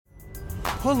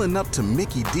Pulling up to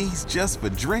Mickey D's just for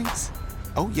drinks?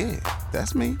 Oh yeah,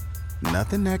 that's me.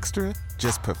 Nothing extra,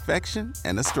 just perfection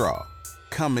and a straw.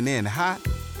 Coming in hot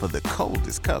for the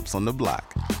coldest cups on the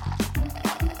block.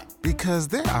 Because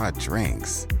there are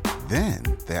drinks. Then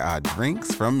there are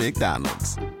drinks from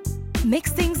McDonald's.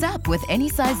 Mix things up with any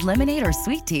size lemonade or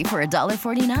sweet tea for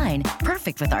 $1.49.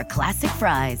 Perfect with our classic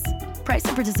fries. Price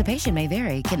and participation may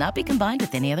vary. Cannot be combined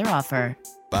with any other offer.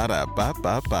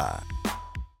 Ba-da-ba-ba-ba.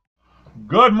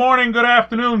 Good morning, good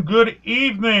afternoon, good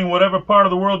evening, whatever part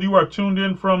of the world you are tuned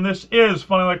in from. This is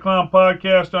Funny Like Clown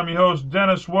Podcast. I'm your host,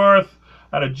 Dennis Worth,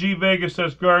 out of G Vegas,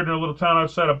 that's Gardner, a little town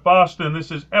outside of Boston.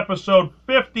 This is episode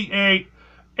 58,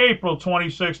 April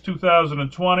 26,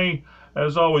 2020.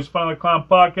 As always, Funny Like Clown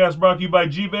Podcast brought to you by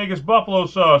G Vegas Buffalo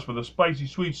Sauce for the spicy,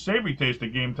 sweet, savory taste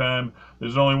of game time.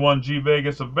 There's only one G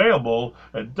Vegas available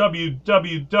at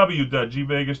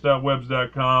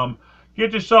www.gvegas.webs.com.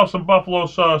 Get yourself some buffalo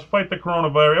sauce, fight the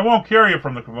coronavirus. It won't cure you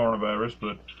from the coronavirus,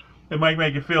 but it might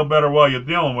make you feel better while you're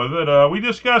dealing with it. We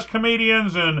discuss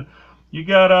comedians, and you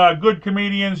got good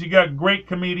comedians, you got great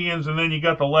comedians, and then you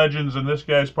got the legends, and this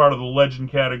guy's part of the legend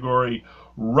category,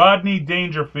 Rodney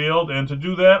Dangerfield. And to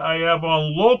do that, I have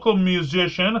on local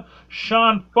musician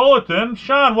Sean Fullerton.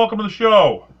 Sean, welcome to the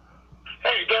show.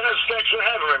 Hey, Dennis, thanks for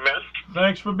having me, man.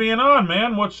 Thanks for being on,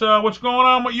 man. What's going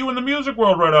on with you in the music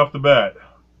world right off the bat?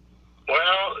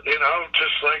 Well, you know,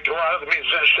 just like a lot of the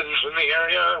musicians in the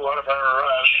area, a lot of our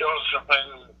shows have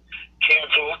been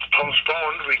canceled,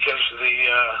 postponed because of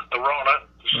the Rona.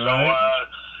 So,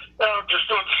 Right. just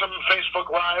doing some Facebook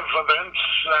Live events,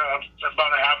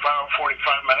 about a half hour, 45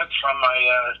 minutes on my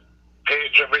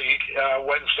page every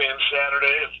Wednesday and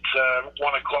Saturday at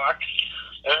 1 o'clock.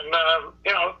 And,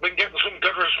 been getting some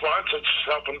good response. It's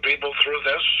helping people through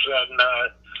this and,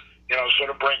 sort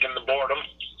of breaking the boredom.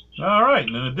 All right.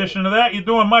 And in addition to that, you're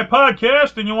doing my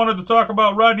podcast, and you wanted to talk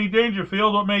about Rodney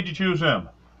Dangerfield. What made you choose him?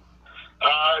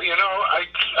 I've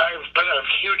been a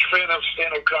huge fan of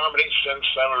stand-up comedy since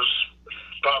I was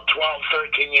about 12,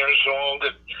 13 years old.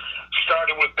 It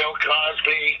started with Bill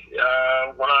Cosby,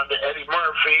 went on to Eddie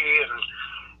Murphy and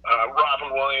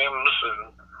Robin Williams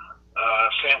and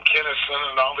Sam Kinison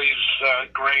and all these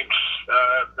greats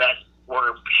that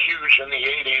were huge in the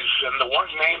 80s. And the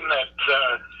one name that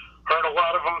heard a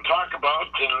lot of them talk about,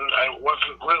 and I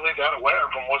wasn't really that aware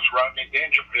of him, was Rodney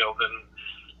Dangerfield. And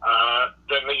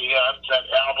then that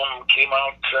album came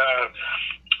out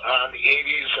in the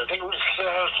 80s. I think it was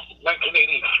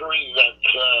 1983 that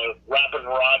Rappin'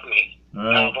 Rodney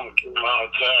album came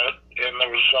out. And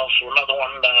there was also another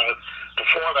one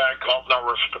before that called No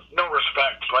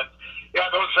Respect. But yeah,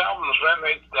 those albums, man,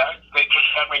 they just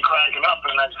had me cracking up.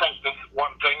 And I think that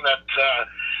one thing that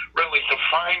really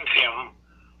defined him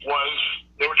was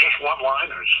they were just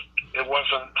one-liners. It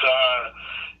wasn't, a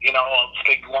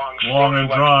big, long story. Long and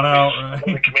drawn out, right?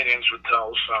 The comedians would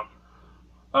tell, so.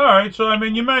 All right. So, I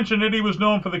mean, you mentioned it. He was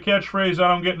known for the catchphrase, I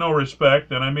don't get no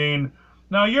respect. And, I mean,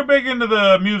 now you're big into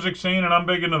the music scene, and I'm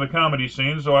big into the comedy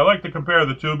scene. So I like to compare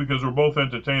the two because we're both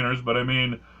entertainers. But, I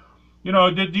mean,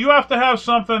 do you have to have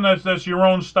something that's your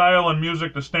own style in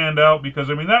music to stand out?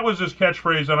 Because, I mean, that was his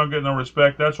catchphrase, I don't get no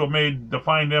respect. That's what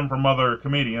defined him from other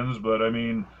comedians. But, I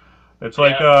mean, it's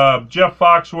like Jeff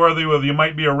Foxworthy with You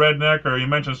Might Be a Redneck, or you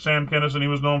mentioned Sam Kinison, he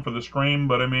was known for the scream.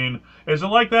 But, I mean, is it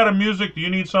like that in music? Do you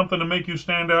need something to make you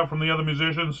stand out from the other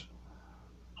musicians?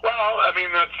 Well, I mean,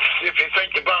 if you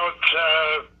think about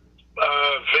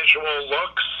visual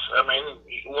looks, I mean,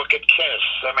 look at Kiss.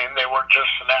 I mean, they were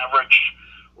just an average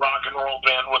rock and roll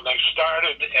band when they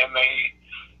started, and they,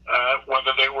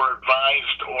 whether they were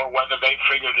advised or whether they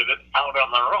figured it out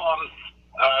on their own,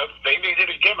 they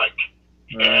needed a gimmick.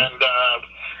 Right. And,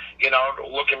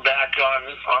 looking back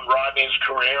on Rodney's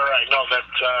career, I know that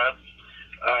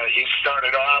he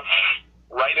started off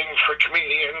writing for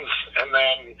comedians and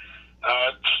then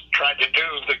tried to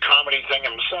do the comedy thing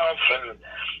himself, and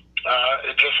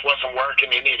it just wasn't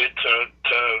working. He needed to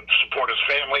support his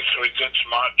family, so he did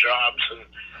some odd jobs. And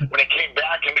when he came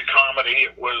back into comedy,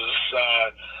 it was,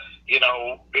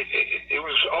 it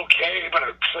was okay, but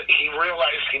he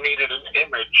realized he needed an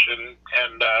image.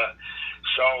 And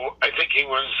so I think he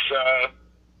was,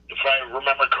 if I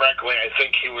remember correctly, I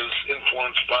think he was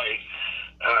influenced by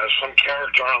some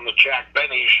character on the Jack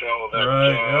Benny show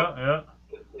that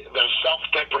the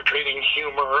self-deprecating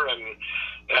humor and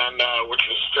which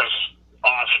is just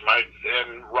awesome.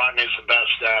 And Rodney's the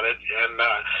best at it. And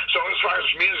so as far as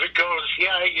music goes,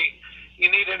 you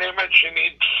need an image. You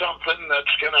need something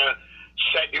that's gonna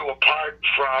set you apart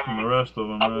from the rest of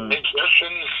them, other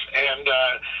musicians. And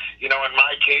in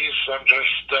my case, I'm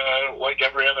just like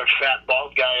every other fat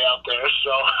bald guy out there.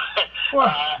 So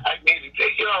I need,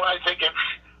 I think it's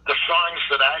the songs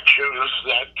that I choose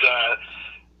that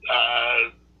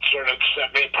sort of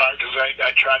set me apart, because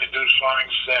I try to do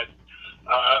songs that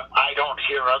I don't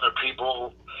hear other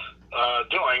people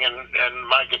doing, and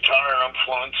my guitar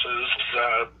influences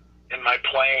in my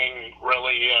playing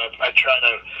really, I try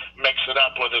to mix it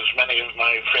up with as many of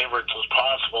my favorites as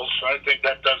possible. So I think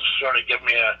that does sort of give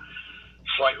me a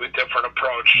slightly different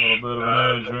approach. A little bit of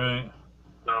an edge, right?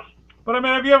 No. But I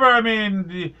mean, have you ever, I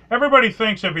mean, everybody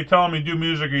thinks if you tell them you do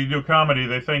music or you do comedy,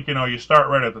 they think, you start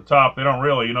right at the top. They don't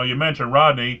really. You mentioned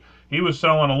Rodney. He was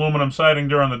selling aluminum siding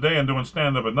during the day and doing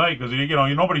stand-up at night because,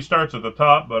 nobody starts at the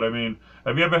top. But, I mean,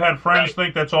 have you ever had friends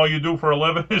think that's all you do for a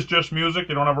living is just music?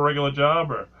 You don't have a regular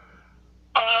job? Or?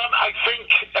 I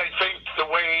think the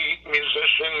way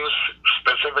musicians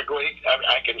specifically,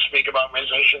 I can speak about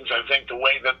musicians, I think the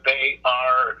way that they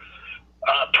are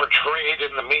portrayed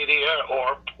in the media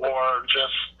or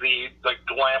just the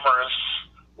glamorous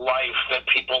life that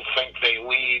people think they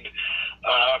lead,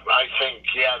 I think,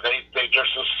 they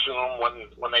just assume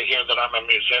when they hear that I'm a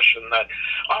musician that,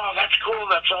 oh, that's cool,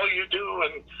 that's all you do,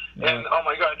 and oh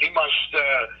my God, you must...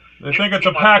 They think it's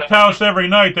a packed house every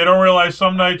night. They don't realize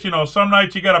some nights, some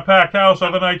nights you got a packed house,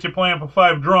 other nights you're playing for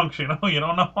 5 drunks, you don't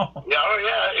know. Yeah, oh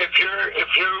yeah, if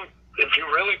you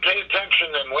really pay attention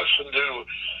and listen to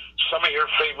some of your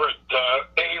favorite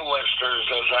A-listers,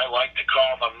 as I like to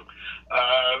call them,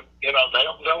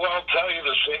 they'll all tell you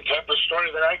the same type of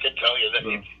story that I can tell you. That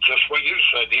just what you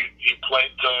said, you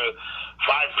played to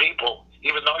 5 people,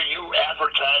 even though you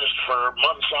advertised for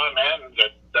months on end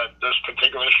that this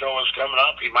particular show was coming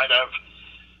up. You might have,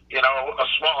 a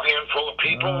small handful of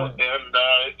people, and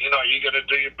you got to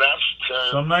do your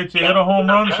best. Some nights you hit a home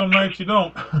run, some nights you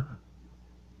don't.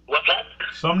 What's that?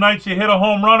 Some nights you hit a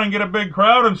home run and get a big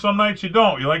crowd, and some nights you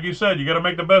don't. Like you said, you got to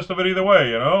make the best of it either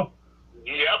way,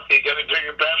 Yep, you got to do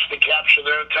your best to capture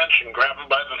their attention, grab them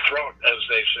by the throat, as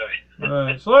they say. All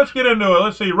right, so let's get into it.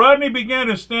 Let's see. Rodney began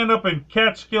his stand-up in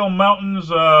Catskill Mountains,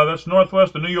 that's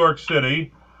northwest of New York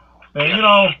City.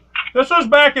 And, this was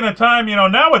back in a time,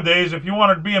 nowadays, if you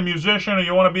want to be a musician or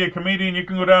you want to be a comedian, you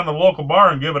can go down to the local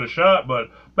bar and give it a shot. But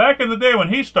back in the day when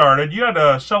he started, you had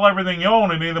to sell everything you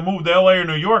own and either move to L.A. or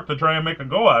New York to try and make a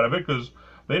go out of it, because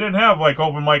they didn't have,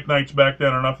 open mic nights back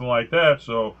then or nothing like that.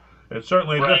 So it's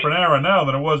certainly a different era now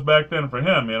than it was back then for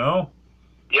him, Yeah,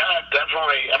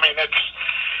 definitely. I mean, it's,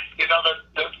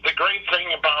 the great thing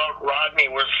about Rodney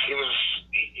was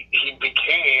he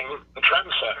became a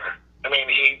trendsetter. I mean,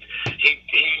 he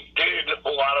did a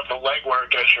lot of the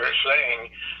legwork, as you're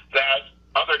saying, that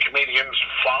other comedians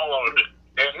followed.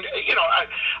 And,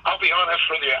 I'll be honest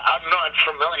with you, I'm not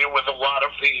familiar with a lot of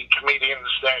the comedians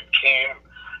that came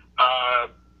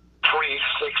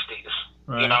pre-60s.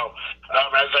 Right. As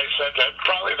I said, that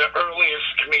probably the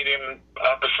earliest comedian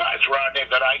besides Rodney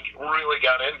that I really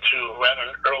got into who had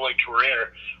an early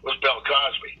career was Bill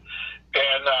Cosby.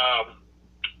 And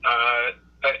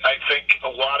I think a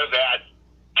lot of that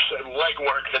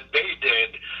legwork that they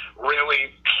did really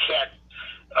set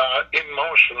in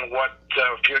motion what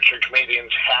future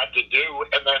comedians had to do.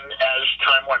 And then as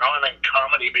time went on and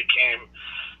comedy became,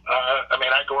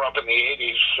 I grew up in the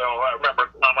 80s, so I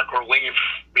remember comic relief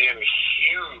being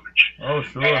huge. Oh,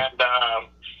 sure. And,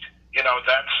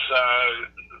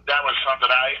 that was something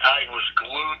I was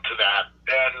glued to that.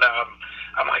 And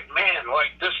I'm like, man,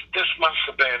 this must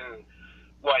have been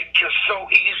just so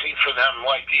easy for them.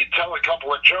 You tell a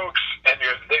couple of jokes and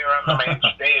you're there on the main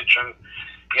stage, and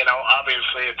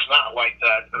obviously it's not like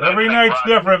that. Every night's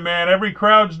different, man. Every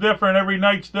crowd's different. Every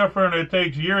night's different. It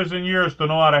takes years and years to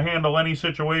know how to handle any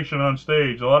situation on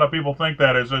stage. A lot of people think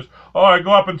that is just, I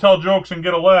go up and tell jokes and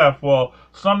get a laugh. Well,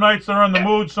 some nights they're in the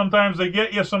mood. Sometimes they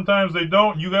get you. Sometimes they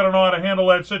don't. You got to know how to handle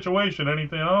that situation.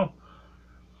 Anything, Yeah,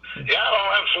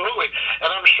 absolutely.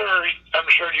 And I'm sure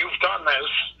you've done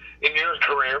this in your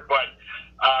career, but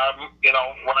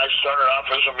when I started off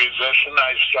as a musician,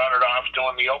 I started off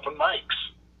doing the open mics.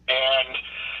 And,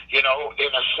 in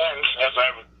a sense, as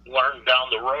I've learned down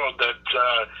the road, that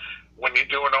when you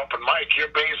do an open mic,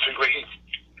 you're basically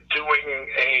doing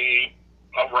a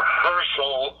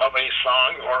rehearsal of a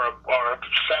song or a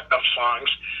set of songs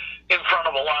in front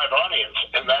of a live audience.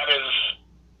 And that is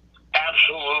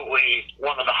absolutely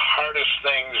one of the hardest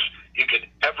things you could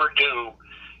ever do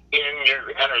in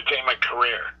your entertainment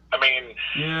career. I mean,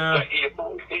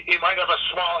 you might have a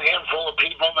small handful of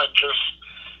people that just,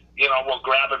 will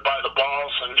grab it by the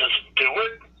balls and just do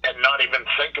it and not even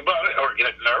think about it or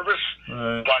get nervous.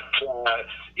 Right. But,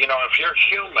 if you're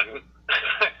human,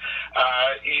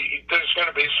 there's going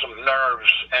to be some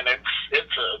nerves, and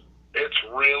it's it's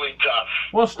really tough.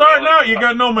 Well, starting really out, you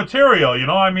got no material, you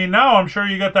know. I mean, now I'm sure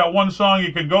you got that one song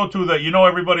you can go to that you know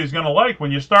everybody's going to like.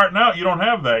 When you're starting out, you don't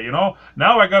have that, you know.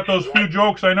 Now I got those few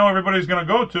jokes I know everybody's going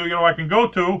to go to, you know, I can go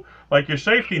to, like your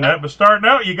safety net. But starting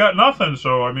out, you got nothing.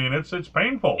 So, I mean, it's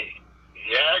painful.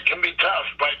 Yeah, it can be tough.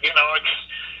 But, you know,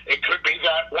 it could be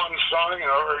that one song,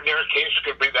 or in your case, it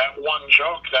could be that one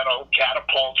joke that'll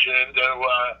catapult you into,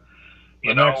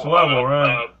 The next level,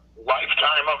 right.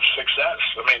 Lifetime of success.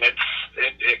 I mean,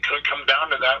 it could come down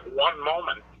to that one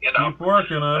moment, you know. Keep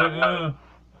working on it, yeah.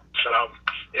 So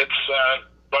it's,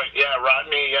 but yeah,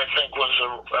 Rodney, I think, was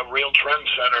a real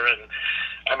trendsetter, and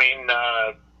I mean,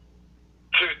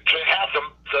 to have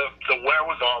the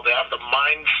wherewithal, to have the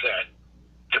mindset,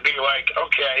 to be like,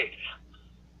 okay,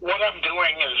 what I'm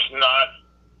doing is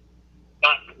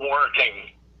not working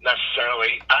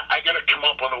necessarily. I got to come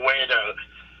up with a way to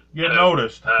get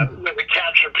noticed. To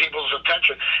capture people's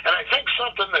attention. And I think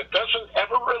something that doesn't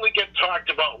ever really get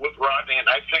talked about with Rodney, and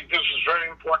I think this is very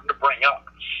important to bring up.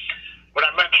 When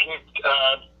I mentioned,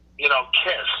 you know,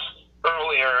 Kiss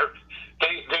earlier,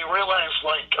 they realized,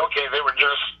 like, okay, they were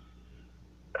just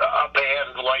a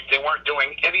band, like they weren't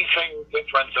doing anything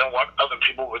different than what other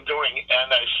people were doing.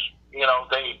 And as, you know,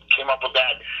 they came up with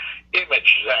that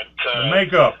image, that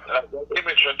makeup,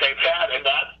 image that they've had, and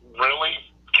that really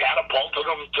catapulted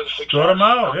them to success. Got them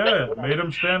out, yeah. Made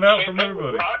them stand out from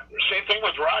everybody. Same thing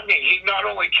with Rodney. He not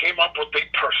only came up with the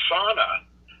persona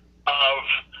of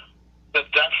the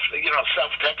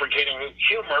self-deprecating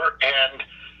humor and,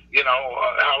 you know,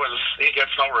 how he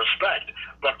gets no respect,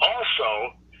 but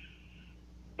also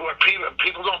what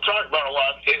people don't talk about a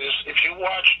lot is if you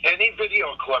watch any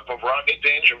video clip of Rodney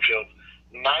Dangerfield,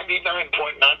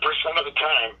 99.9% of the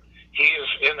time, he is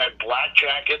in a black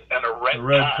jacket and a red tie. The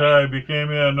red tie became,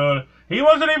 he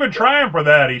wasn't even trying for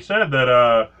that. He said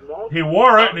that he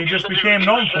wore it and he just became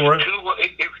known for it. He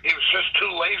was just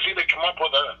too lazy to come up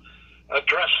with a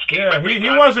dress scheme. Yeah, he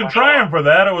wasn't trying for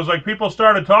that. It was like people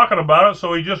started talking about it,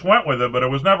 so he just went with it. But it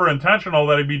was never intentional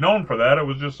that he'd be known for that. It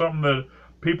was just something that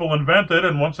people invented,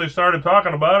 and once they started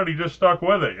talking about it, he just stuck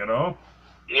with it, you know?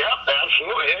 Yeah,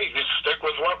 absolutely. Hey, you stick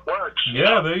with what works.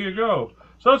 Yeah, there you go.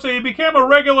 So he became a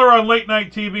regular on late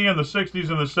night TV in the 60s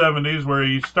and the 70s, where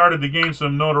he started to gain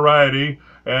some notoriety.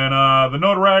 And the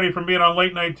notoriety from being on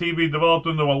late night TV developed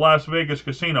into a Las Vegas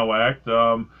casino act.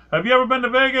 Have you ever been to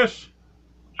Vegas?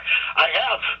 I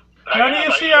have. Now, do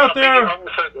you see out there,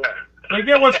 they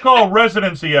get what's called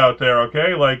residency out there,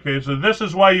 okay? Like, this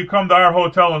is why you come to our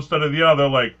hotel instead of the other.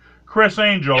 Like, Chris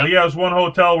Angel, he has one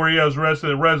hotel where he has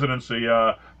residency.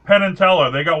 Penn and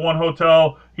Teller, they got one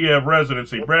hotel, he have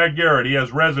residency. Brad Garrett, he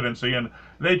has residency. And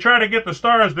they try to get the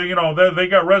stars to, you know, they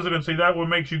got residency. That what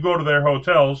makes you go to their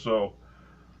hotels, so.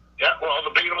 Yeah, well,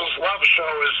 the Beatles Love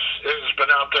Show has been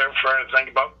out there for, I think,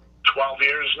 about 12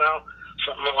 years now.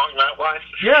 Something along that line.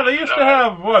 Yeah, they used to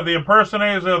have, the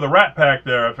impersonators of the Rat Pack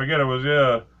there. I forget it was,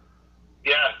 Yeah.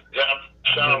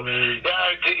 So, he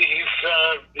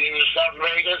was out in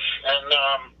Vegas, and...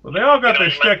 well, they all got their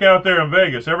shtick out there in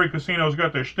Vegas. Every casino's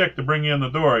got their shtick to bring you in the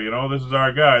door, you know. This is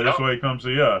our guy. This way he comes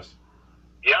see us.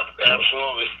 Yep,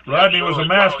 absolutely. Rodney was a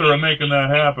master of making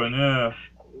that happen, yeah.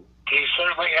 He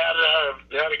certainly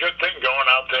had a good thing going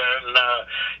out there, and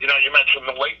you know, you mentioned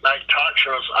the late night talk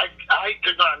shows. I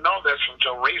did not know this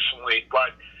until recently,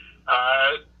 but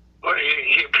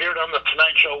he appeared on the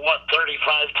Tonight Show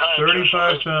 35 times?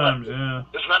 35 times, yeah.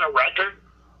 Isn't that a record?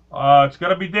 It's got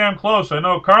to be damn close. I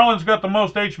know Carlin's got the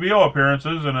most HBO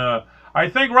appearances, and I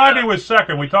think Rodney was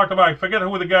second. We talked about, I forget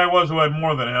who the guy was who had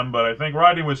more than him, but I think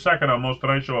Rodney was second on most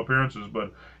Tonight Show appearances.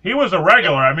 But he was a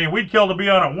regular. I mean, we'd kill to be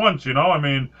on it once, you know. I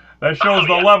mean, that shows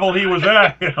the level he was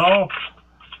at, you know.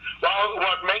 Well,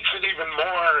 what makes it even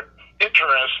more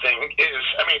interesting is,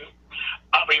 I mean,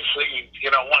 obviously, you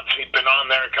know, once he'd been on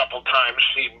there a couple times,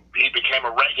 he became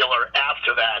a regular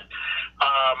after that.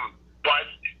 But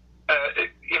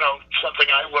you know, something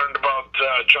I learned about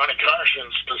Johnny Carson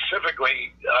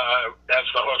specifically as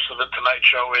the host of the Tonight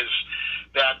Show is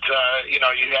that, you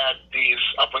know, you had these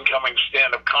up-and-coming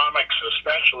stand-up comics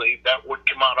especially that would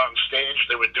come out on stage.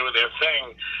 They would do their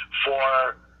thing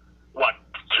for, 2,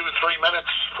 3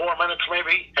 minutes, 4 minutes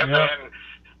maybe, and then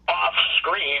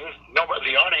off-screen,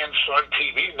 the audience on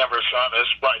TV never saw this,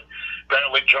 but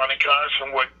apparently Johnny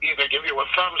Carson would either give you a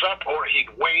thumbs up or he'd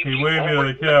wave you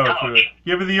to the couch.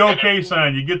 Give you the okay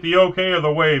sign. You get the okay or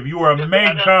the wave. You were a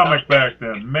made comic back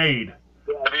then. Made.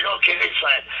 Yeah, the okay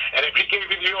sign. And if he gave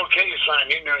you the okay sign,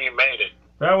 you knew you made it.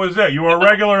 That was it. You were a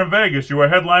regular in Vegas. You were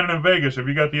headlining in Vegas if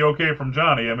you got the okay from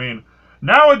Johnny. I mean,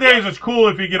 nowadays it's cool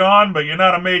if you get on, but you're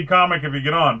not a made comic if you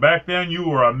get on. Back then, you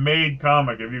were a made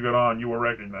comic if you got on. You were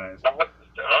recognized.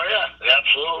 Oh yeah,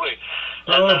 absolutely.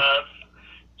 So, And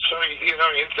so you know,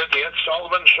 you did the Ed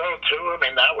Sullivan Show too. I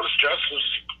mean, that was just as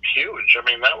huge. I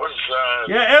mean, that was.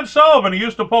 yeah, Ed Sullivan, he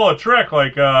used to pull a trick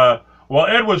like while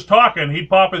Ed was talking, he'd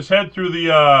pop his head through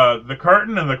the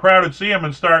curtain, and the crowd would see him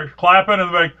and start clapping,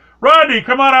 and like, Rodney,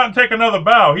 come on out and take another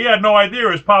bow. He had no idea he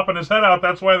was popping his head out.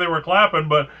 That's why they were clapping,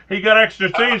 but he got extra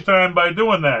stage time by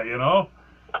doing that, you know?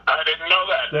 I didn't know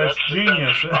that. That's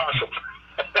genius. That's awesome.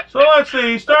 So let's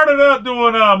see. He started out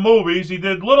doing movies. He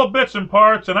did little bits and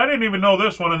parts, and I didn't even know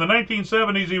this one. In the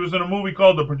 1970s, he was in a movie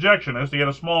called The Projectionist. He had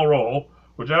a small role,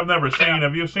 which I've never seen.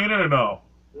 Have you seen it or no?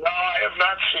 No, I have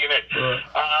not seen it.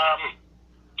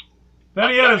 Then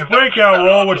he had his breakout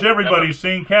role, which everybody's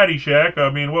seen, Caddyshack.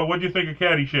 I mean, what do you think of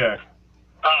Caddyshack?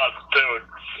 Oh, dude.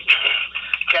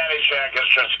 Caddyshack is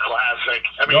just classic.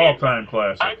 I mean, all-time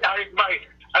classic. I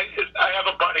have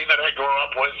a buddy that I grew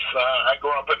up with. I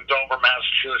grew up in Dover,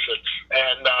 Massachusetts,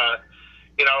 and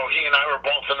you know, he and I were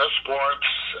both into sports.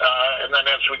 And then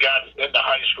as we got into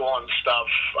high school and stuff,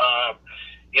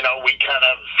 you know, we kind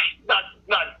of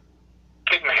not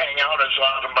didn't hang out as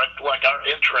often, but like our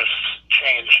interests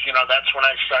changed. You know, that's when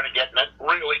I started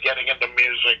really getting into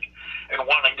music and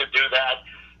wanting to do that.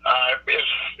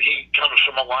 He comes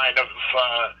from a line of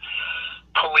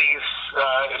police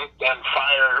and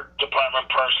fire department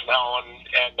personnel,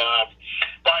 and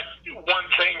but one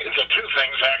thing is two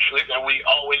things actually that we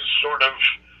always sort of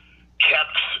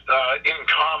kept in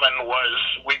common was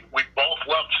we both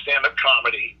loved stand-up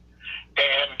comedy,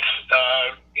 and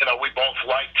you know, we both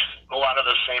liked a lot of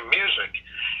the same music.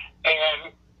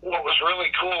 And what was really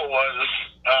cool was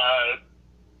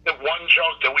the one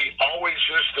joke that we always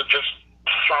used to just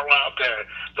throw out there,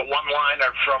 the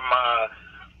one-liner from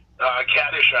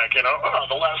Caddyshack, you know, oh,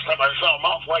 the last time I saw a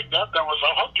mouth like that, there was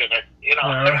a hook in it. You know,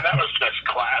 I mean, that was just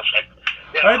classic.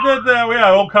 You know? I did that. We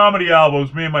had old comedy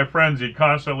albums. Me and my friends, you'd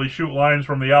constantly shoot lines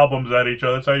from the albums at each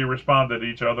other. That's how you responded to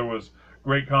each other, was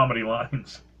great comedy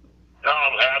lines. Oh,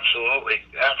 absolutely,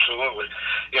 absolutely.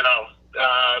 You know,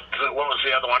 what was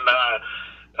the other one?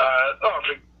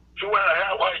 If you wear a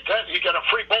hat like that, you get a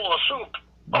free bowl of soup.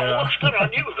 Oh, Yeah. looks good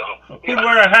on you, though. Who'd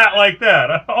wear a hat like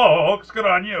that? Oh, looks good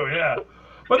on you, yeah.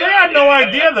 But they had no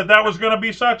idea that was going to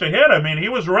be such a hit. I mean, he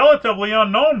was relatively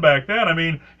unknown back then. I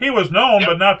mean, he was known,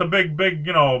 but not the big,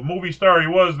 you know, movie star he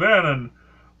was then. And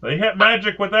they hit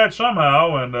magic with that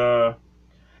somehow. And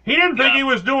he didn't think he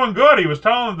was doing good. He was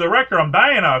telling the director, I'm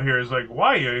dying out here. He's like,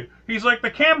 why? He's like,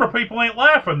 the camera people ain't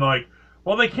laughing. Like,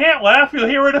 well, they can't laugh. You'll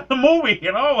hear it in the movie,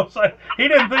 you know? It's like, he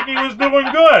didn't think he was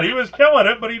doing good. He was killing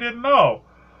it, but he didn't know.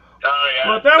 Oh, yeah.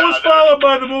 But that was followed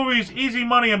by the movies Easy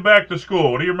Money and Back to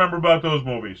School. What do you remember about those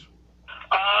movies?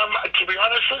 To be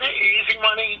honest with you, Easy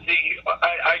Money,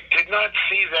 I did not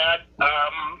see that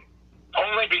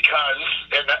only because,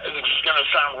 and this is going to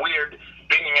sound weird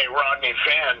being a Rodney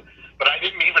fan, but I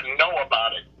didn't even know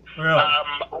about it. Really?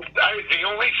 The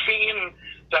only scene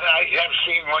that I have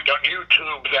seen like on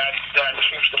YouTube that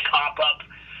seems to pop up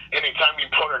anytime you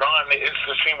put it on is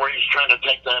the scene where he's trying to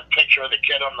take the picture of the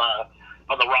kid on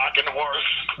the rocking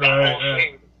horse. That whole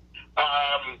scene.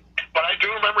 But I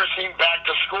do remember seeing Back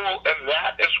to School, and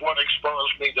that is what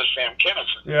exposed me to Sam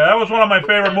Kinison. Yeah, that was one of my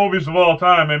favorite movies of all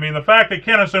time. I mean, the fact that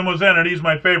Kinison was in it, he's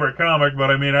my favorite comic, but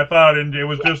I mean, I thought it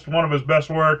was just one of his best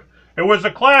work. It was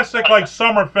a classic, like,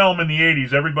 summer film in the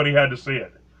 80s. Everybody had to see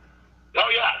it.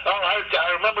 Oh, yeah. Oh,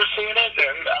 I remember seeing it,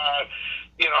 and,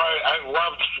 you know, I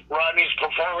loved Rodney's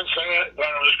performance in it.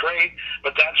 Thought it was great,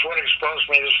 but that's what exposed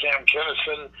me to Sam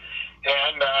Kinison.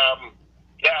 And,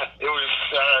 yeah, it was...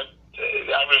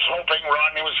 I was hoping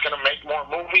Rodney was going to make more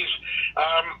movies.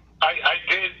 I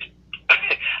did.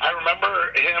 I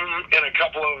remember him in a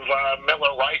couple of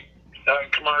Miller Lite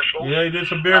commercials. Yeah, he did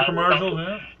some beer commercials,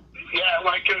 yeah. Yeah,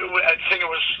 like I think it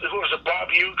was Bob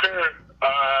Uecker,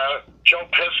 Joe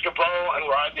Piscopo, and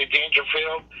Rodney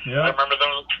Dangerfield. Yeah. I remember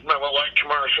those Miller Lite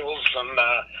commercials. And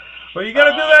but you got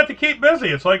to do that to keep busy.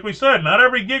 It's like we said, not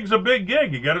every gig's a big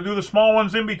gig. You got to do the small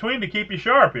ones in between to keep you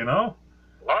sharp, you know.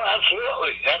 Oh,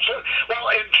 absolutely, absolutely. Well,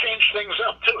 it changed things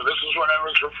up too. This is what I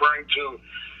was referring to.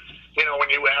 You know,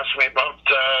 when you asked me about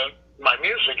my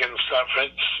music and stuff,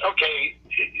 it's okay.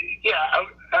 Yeah,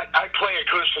 I play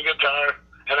acoustic guitar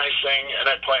and I sing and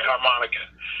I play harmonica,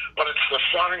 but it's the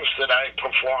songs that I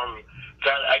perform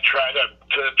that I try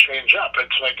to change up.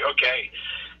 It's like, okay,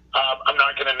 I'm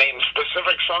not going to name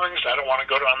specific songs. I don't want to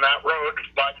go down that road,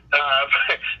 but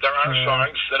there are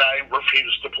songs that I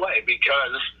refuse to play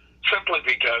simply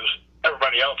because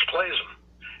everybody else plays them,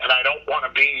 and I don't want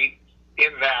to be in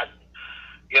that.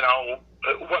 You know,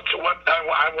 I want to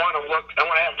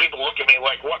have people look at me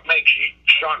like, what makes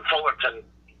Sean Fullerton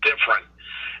different?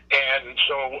 And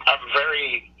so I'm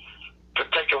very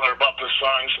particular about the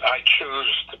songs I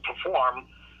choose to perform,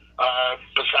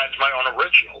 besides my own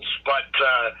originals. But,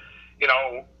 you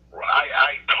know,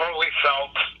 I totally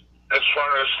felt, as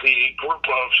far as the group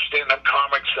of stand-up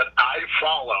comics that I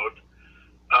followed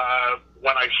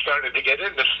when I started to get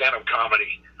into stand-up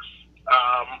comedy,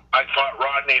 I thought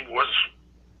Rodney was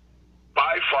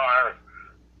by far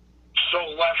so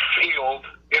left field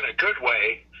in a good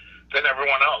way than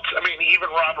everyone else. I mean, even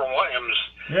Robert Williams.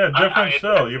 Yeah, different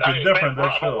still. You're different. That's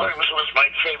Robert still. Williams was my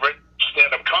favorite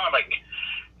stand-up comic,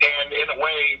 and in a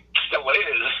way still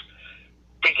is,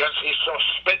 because he's so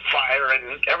spitfire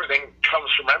and everything comes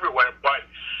from everywhere. But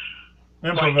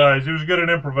improvise. He was good at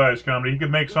improvised comedy. He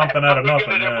could make something out of nothing.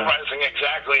 Good at improvising,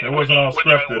 exactly. It wasn't all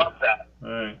scripted. I love that.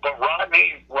 Right. But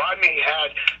Rodney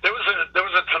had. There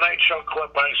was a Tonight Show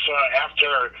clip I saw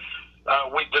after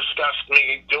we discussed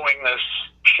me doing this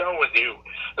show with you.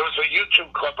 There was a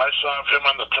YouTube clip I saw of him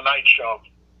on the Tonight Show,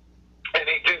 and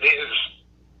he did his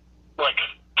like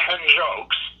 10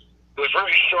 jokes. It was a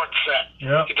very short set.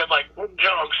 Yeah. He did like 10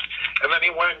 jokes, and then he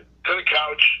went to the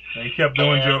couch. And he kept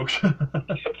doing jokes. You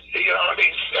know, and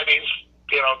he's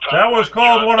you know. That was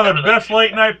called one of the best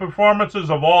late night performances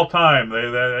of all time.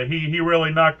 He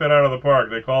really knocked that out of the park.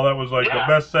 They call that was like the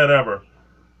best set ever.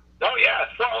 Oh yeah.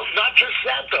 Well, not just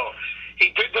that though. He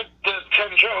did the 10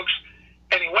 jokes,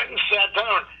 and he went and sat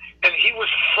down, and he was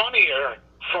funnier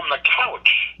from the couch.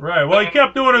 Right. Well, he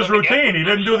kept doing his routine. He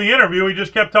didn't do the interview. He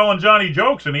just kept telling Johnny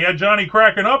jokes, and he had Johnny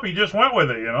cracking up. He just went with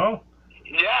it, you know?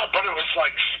 Yeah, but it was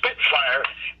like spitfire,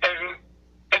 and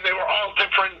they were all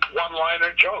different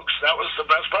one-liner jokes. That was the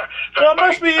best part. Well, it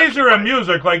must be easier in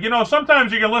music. Like, you know,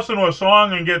 sometimes you can listen to a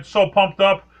song and get so pumped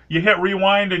up, you hit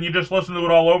rewind and you just listen to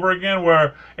it all over again,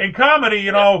 where in comedy,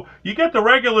 you know, you get the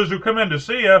regulars who come in to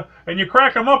see you, and you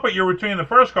crack them up at your routine the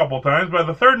first couple of times. By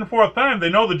the third and fourth time, they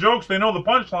know the jokes, they know the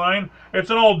punchline. It's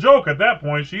an old joke at that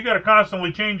point, so you got to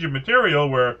constantly change your material,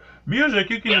 where music,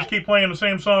 you can just keep playing the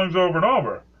same songs over and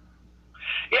over.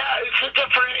 Yeah, it's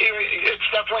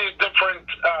definitely a different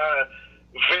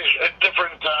vision, a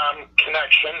different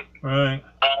connection. Right.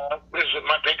 Is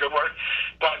my bigger word.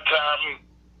 But,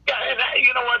 yeah, and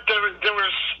you know what? There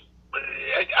was.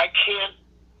 I can't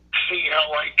see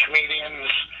how like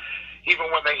comedians,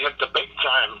 even when they hit the big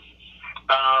time,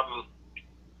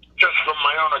 just from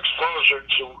my own exposure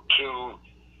to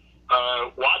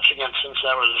watching it since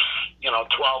I was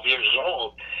 12 years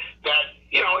old, that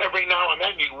every now and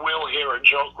then you will hear a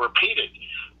joke repeated,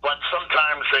 but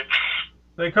sometimes it's.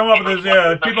 They come up with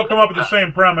this, people come up with the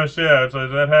same premise,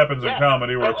 that happens in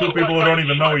comedy, where two people who don't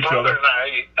even know each other. My brother and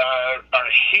I are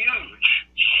huge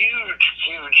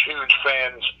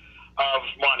fans of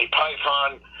Monty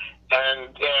Python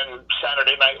and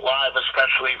Saturday Night Live,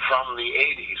 especially from the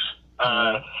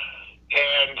 80s.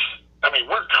 And, I mean,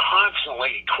 we're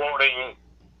constantly quoting,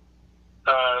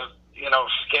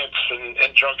 skits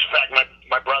and jokes. In fact,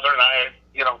 my brother and I,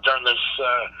 during this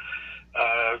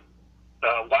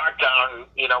lockdown,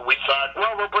 we thought,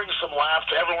 well, we'll bring some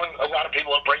laughter. A lot of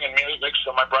people are bringing music,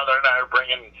 so my brother and I are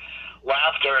bringing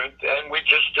laughter, and we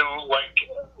just do like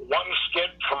one skit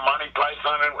from Monty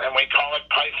Python, and we call it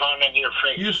Python in Your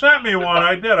Face. You sent me one.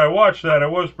 I did. I watched that. It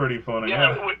was pretty funny.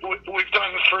 Yeah, we've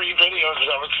done 3 videos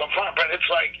of it so far, but it's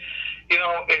like, in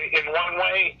one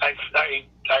way, I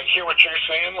hear what you're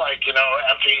saying, like,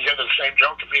 after you hear the same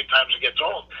joke a few times, it gets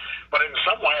old. But in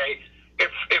some way,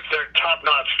 if they're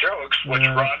top-notch jokes, which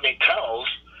Rodney tells,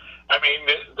 I mean,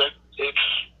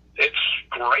 it's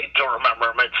great to remember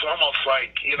them. It's almost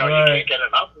like, you can't get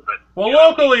enough of it. Well,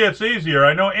 locally it's easier.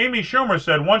 I know Amy Schumer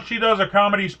said once she does a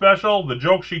comedy special, the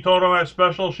jokes she told on that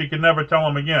special, she can never tell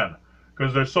them again,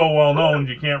 because they're so well known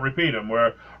you can't repeat them.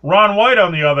 Where Ron White,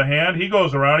 on the other hand, he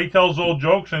goes around, he tells old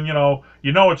jokes, and you know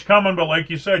it's coming, but like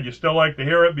you said, you still like to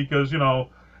hear it because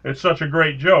it's such a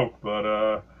great joke. But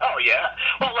oh yeah,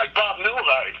 well, like Bob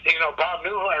Newhart. Bob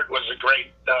Newhart was a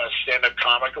great stand-up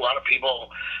comic. A lot of people,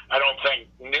 I don't think,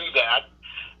 knew that.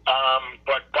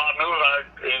 But Bob Newhart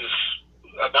is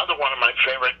another one of my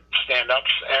favorite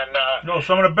stand-ups. And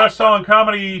some of the best-selling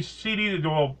comedy CDs,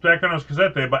 well, back on his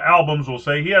cassette tape, but albums, will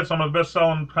say. He had some of the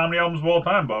best-selling comedy albums of all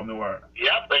time, Bob Newhart.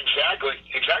 Yep, exactly.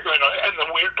 And the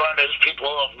weird part is people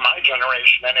of my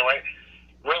generation, anyway,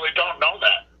 really don't know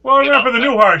that. Well, I remember for the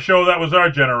Newhart show, that was our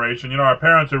generation. Our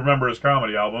parents would remember his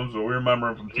comedy albums, but we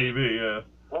remember him from TV, yeah.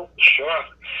 Well, sure.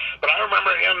 But I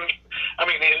remember him,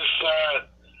 his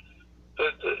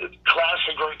the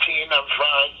classic routine of,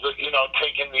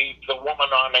 taking the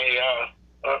woman on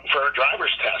for a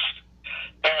driver's test.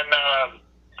 And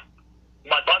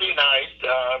my buddy and I,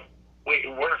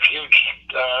 we're a huge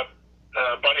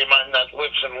buddy of mine that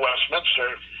lives in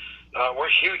Westminster, We're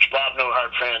huge Bob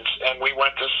Newhart fans, and we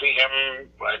went to see him.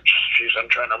 I'm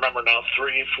trying to remember now,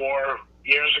 3-4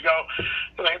 years ago.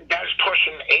 And the guy's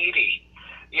pushing 80,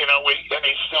 and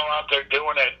he's still out there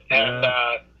doing it. And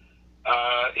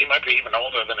he might be even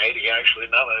older than 80, actually,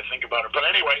 now that I think about it. But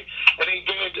anyway, and he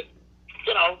did,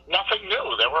 nothing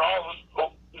new. They were all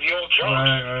the old jokes.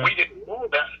 Right. We didn't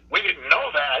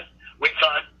know that. We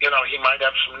thought, he might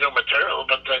have some new material,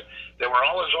 but they were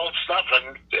all his old stuff,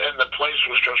 and the place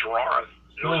was just roaring.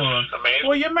 It was amazing.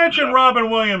 Well, you mentioned Robin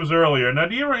Williams earlier. Now,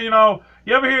 do you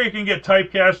ever hear you can get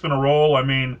typecast in a role? I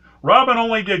mean, Robin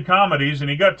only did comedies, and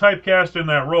he got typecast in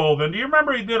that role. Then do you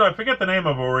remember he did, I forget the name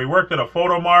of it, where he worked at a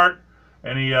photo mart,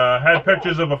 and he had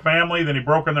pictures of a family, then he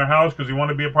broke in their house because he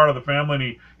wanted to be a part of the family,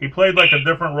 and he played like a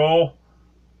different role?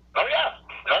 Oh, yeah.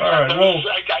 All right, well,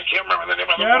 I can't remember the name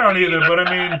of the movie. Yeah, I don't either, but I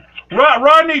mean,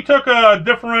 Rodney took a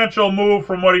differential move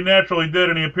from what he naturally did,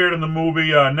 and he appeared in the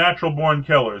movie Natural Born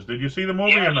Killers. Did you see the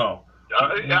movie or no?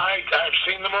 I've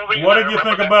seen the movie. What did you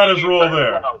think about his role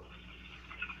there?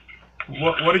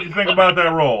 What did you think about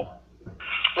that role?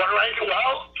 Well,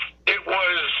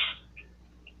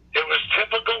 it was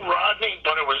typical Rodney,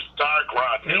 but it was dark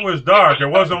Rodney. It was dark. It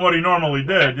wasn't what he normally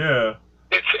did, yeah.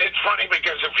 It's funny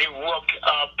because if you look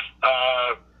up,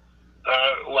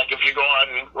 like if you go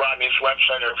on Rodney's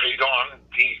website or if you go on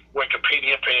the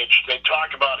Wikipedia page, they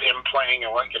talk about him playing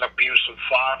like an abusive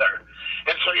father.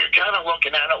 And so you're kind of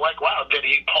looking at it like, wow, did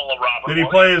he pull a Robin Did he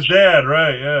Williams? play his dad,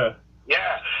 right, yeah.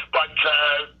 Yeah, but,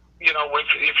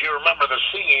 if you remember the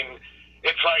scene,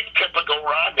 it's like typical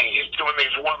Rodney. He's doing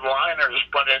these one-liners,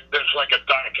 but there's like a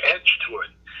dark edge to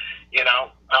it,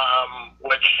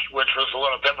 which was a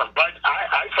little different. But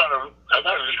I thought it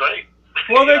was great.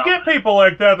 Well, they get people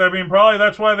like that. I mean, probably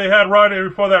that's why they had Rodney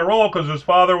for that role, because his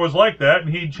father was like that, and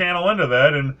he'd channel into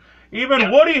that. And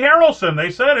even Woody Harrelson, they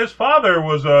said his father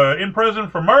was in prison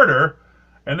for murder,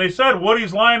 and they said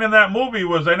Woody's line in that movie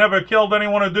was, "I never killed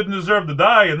anyone who didn't deserve to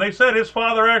die," and they said his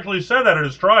father actually said that at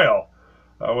his trial.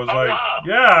 I was wow.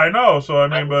 Yeah, I know. So, I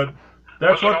mean, but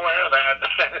that's what... aware of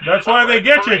that. That's why they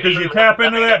get you, because you tap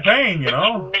into that pain,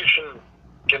 Inspiration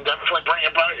can definitely bring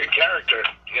about your character,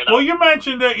 Well, you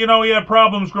mentioned that, he had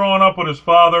problems growing up with his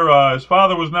father. His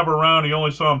father was never around. He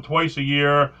only saw him twice a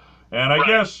year. And I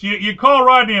guess you call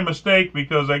Rodney a mistake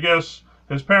because I guess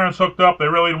his parents hooked up. They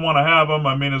really didn't want to have him.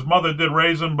 I mean, his mother did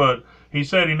raise him, but he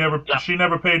said she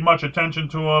never paid much attention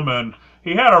to him. And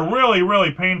he had a really,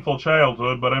 really painful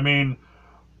childhood. But, I mean,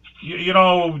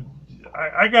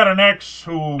 I got an ex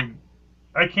who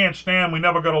I can't stand. We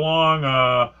never got along.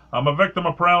 I'm a victim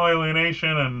of parental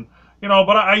alienation, and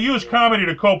but I use comedy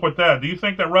to cope with that. Do you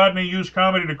think that Rodney used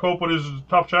comedy to cope with his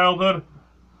tough childhood?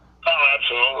 Oh,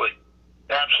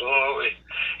 absolutely.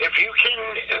 If you can,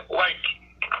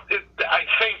 I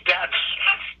think that's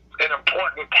an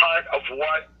important part of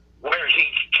where he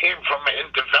came from in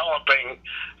developing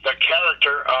the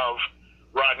character of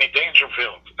Rodney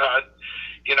Dangerfield.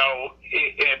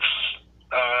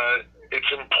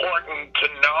 It's important to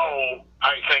know,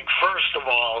 I think, first of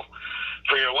all,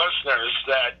 for your listeners,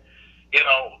 that,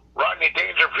 Rodney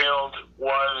Dangerfield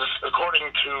was,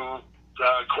 according to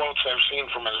quotes I've seen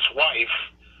from his wife,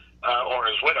 or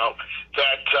his widow,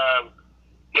 that,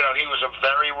 he was a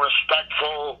very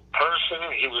respectful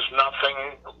person. He was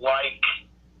nothing like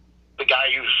the guy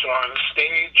you saw on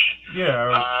stage.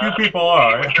 Yeah, a few people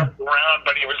are. He would jump around,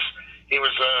 but he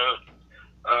was a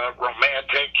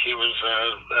romantic. He was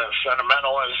a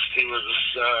sentimentalist. He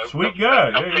was sweet guy.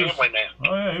 A family man.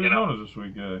 Oh yeah, he was known as a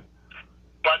sweet guy.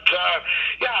 But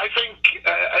I think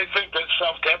that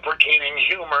self-deprecating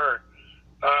humor,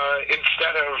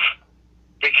 instead of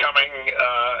becoming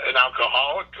an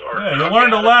alcoholic, you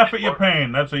learn to laugh at your pain.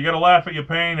 You got to laugh at your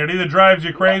pain. It either drives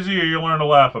you crazy or you learn to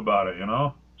laugh about it.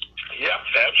 Yeah,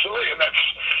 absolutely, and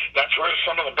that's where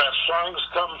some of the best songs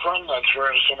come from. That's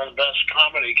where some of the best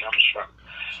comedy comes from.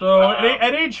 So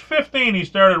at age 15, he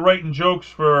started writing jokes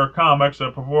for comics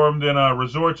that performed in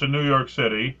resorts in New York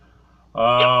City.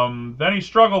 Then he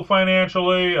struggled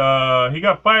financially. He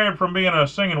got fired from being a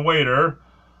singing waiter,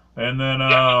 and then,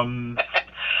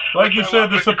 like you said,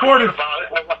 the supportive.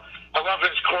 I love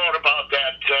his quote about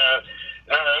that.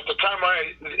 At the time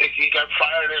he got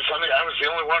fired or something, I was the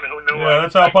only one who knew. Yeah,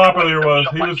 that's how popular he was.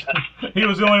 He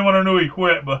was the only one who knew he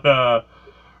quit. But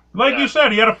like you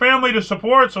said, he had a family to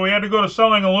support, so he had to go to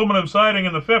selling aluminum siding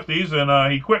in the 50s,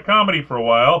 and he quit comedy for a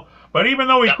while. But even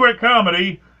though he quit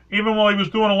comedy, even while he was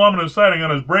doing aluminum siding, on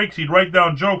his breaks, he'd write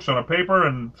down jokes on a paper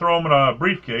and throw them in a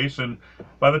briefcase. And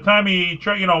by the time he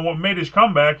made his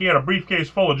comeback, he had a briefcase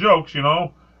full of jokes.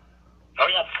 Oh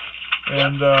yeah.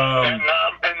 And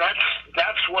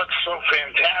that's what's so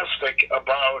fantastic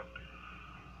about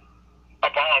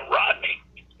about Rodney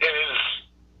is,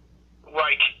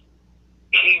 like,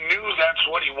 he knew that's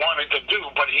what he wanted to do,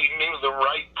 but he knew the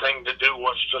right thing to do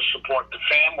was to support the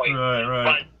family. Right.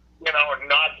 But, you know,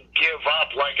 not give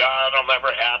up like, it'll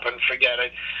never happen, forget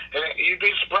it. And you'd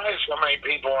be surprised how many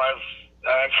people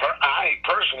I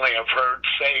personally have heard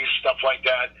say stuff like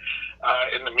that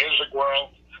in the music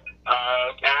world.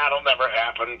 It'll never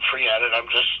happen, forget it. I'm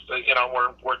just, you know,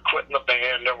 we're quitting the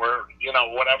band, or we're, you know,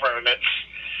 whatever. And it's,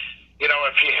 you know,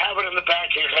 if you have it in the back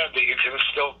of your head that you can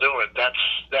still do it,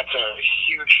 that's a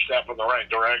huge step in the right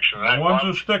direction. The ones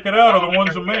who stick it out are the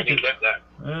ones who make it.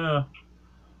 Yeah.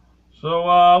 So,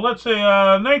 let's say,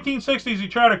 1960s, he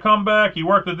tried to come back. He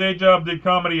worked a day job, did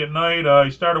comedy at night.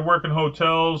 He started working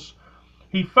hotels.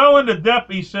 He fell into debt,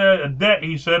 he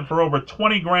said, for over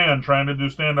 20 grand trying to do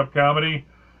stand-up comedy.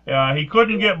 He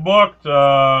couldn't get booked.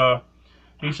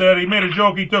 He said he made a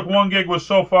joke. He took one gig, was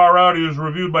so far out, he was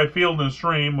reviewed by Field and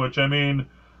Stream, which, I mean,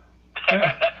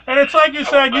 and it's like you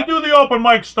said, you do the open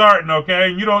mic starting, okay,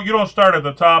 and you don't start at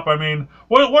the top. I mean,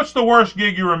 what's the worst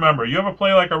gig you remember? You ever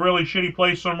play like a really shitty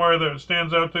place somewhere that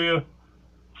stands out to you?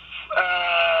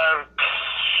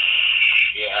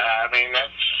 Yeah, I mean,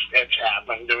 it's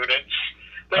happened, dude.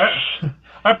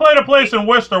 I played a place in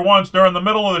Worcester once during the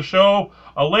middle of the show.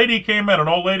 A lady came in, an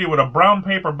old lady with a brown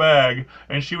paper bag,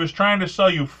 and she was trying to sell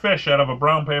you fish out of a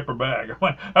brown paper bag.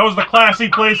 That was the classy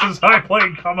places I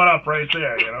played coming up right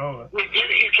there, you know.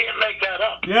 You can't make that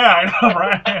up. Yeah, I know,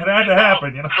 right? It had to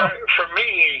happen, you know. For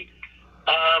me,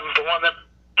 the one that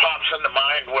pops into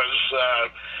mind was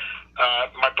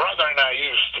my brother and I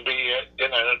used to be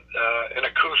in an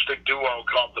acoustic duo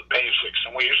called The Basics,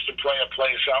 and we used to play a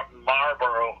place out in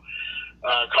Marlboro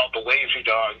called The Lazy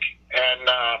Dog, and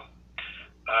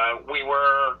we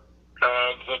were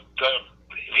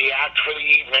the act for the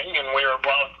evening, and we were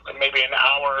about maybe an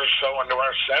hour or so into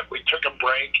our set. We took a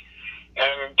break,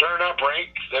 and during our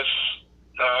break, this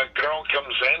girl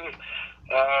comes in,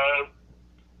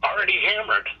 already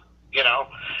hammered, you know,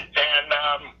 and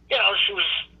you know, she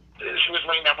was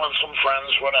meeting up with some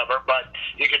friends, whatever, but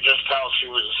you could just tell she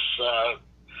was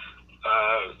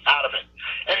out of it.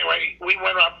 Anyway, we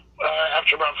went up.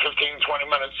 After about 15, 20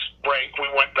 minutes break, we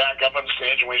went back up on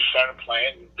stage and we started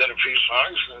playing, did a few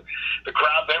songs, and the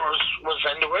crowd there was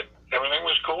into it. Everything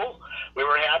was cool. We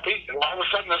were happy. And all of a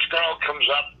sudden, this girl comes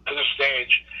up to the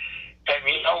stage and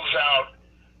yells out,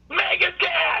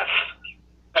 "Megadeth!"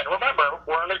 And remember,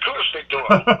 we're an acoustic duo,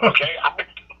 okay?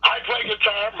 I play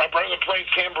guitar, my brother plays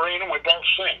tambourine, and we both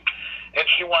sing. And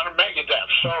she wanted Megadeth.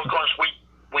 So, of course,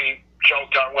 we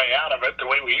joked our way out of it the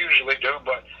way we usually do,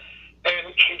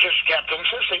 and she just kept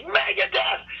insisting,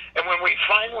 "Megadeth!" And when we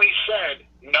finally said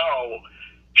no,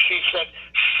 she said,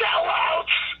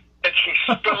 "Sellouts!" And she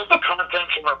spilled the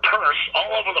contents of her purse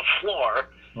all over the floor.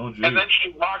 Oh, and then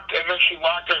she locked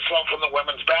herself in the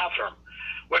women's bathroom,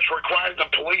 which required the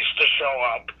police to show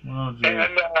up. Oh,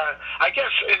 and I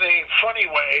guess in a funny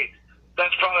way,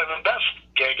 that's probably the best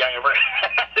gig I ever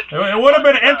had. It would have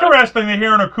been interesting to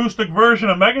hear an acoustic version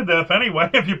of Megadeth anyway,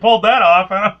 if you pulled that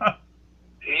off.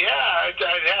 Yeah, I'd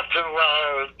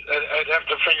have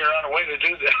to figure out a way to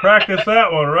do that. Practice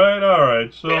that one, right? All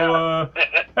right. So, yeah.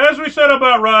 As we said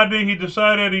about Rodney, he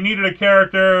decided he needed a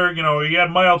character. You know, he had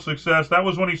mild success. That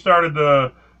was when he started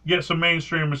to get some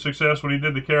mainstream success, when he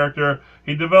did the character.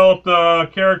 He developed a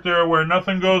character where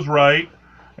nothing goes right,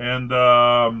 and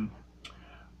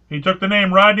he took the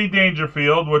name Rodney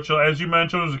Dangerfield, which, as you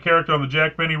mentioned, was a character on the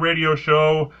Jack Benny radio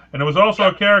show, and it was also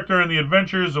a character in the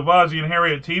Adventures of Ozzie and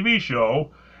Harriet TV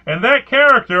show. And that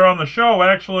character on the show,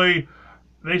 actually,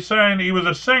 he was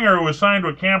a singer who was signed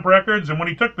with Camp Records, and when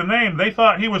he took the name, they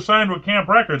thought he was signed with Camp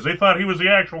Records. They thought he was the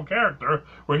actual character,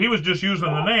 where he was just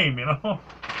using the name, you know?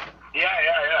 Yeah.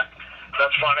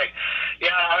 That's funny. Yeah,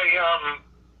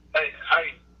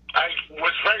 I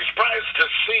was very surprised to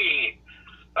see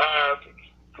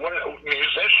what a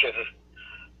musician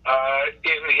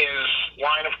in his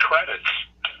line of credits.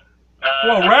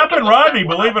 Well, Rappin' Rodney,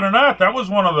 believe it or not, that was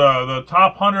one of the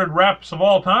top 100 raps of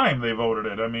all time. They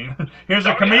voted it. I mean, here's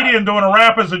a comedian doing a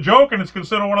rap as a joke, and it's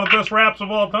considered one of the best raps of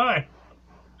all time.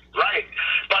 Right,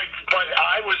 but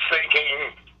I was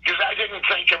thinking, because I didn't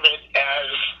think of it as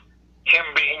him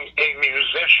being a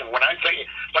musician. When I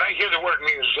hear the word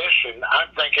musician,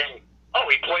 I'm thinking, oh,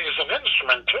 he plays an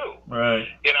instrument too. Right.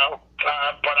 You know,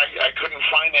 but I couldn't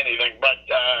find anything. But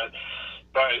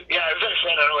yeah, as I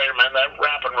said earlier, man, that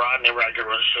Rappin' Rodney record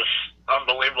was just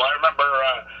unbelievable. I remember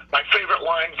my favorite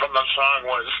line from the song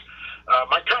was,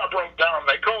 "My car broke down.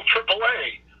 They called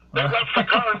AAA. They left the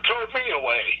car and towed me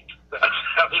away."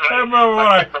 I remember when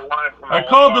I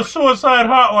called the suicide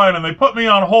hotline and they put me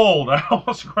on hold. I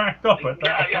almost cracked up at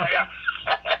that. Yeah.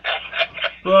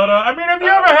 But I mean, have you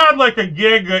ever had like a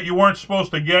gig that you weren't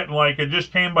supposed to get, and like it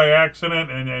just came by accident,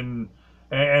 and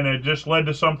it just led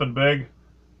to something big?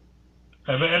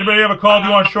 Have anybody ever called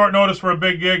you on short notice for a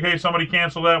big gig? Hey, somebody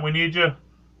cancel that. We need you.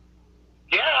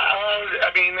 Yeah,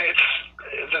 I mean,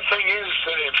 the thing is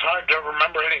that it's hard to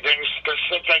remember anything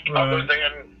specific other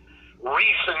than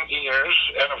recent years,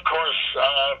 and of course,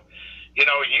 you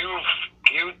know,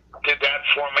 you did that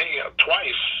for me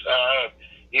twice.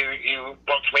 You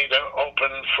booked me to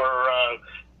open for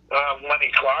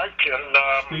Lenny Clark and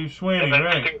Steve Sweeney, and then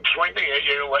right? Steve Sweeney a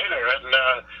year later, and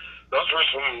those were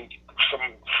some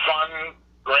fun,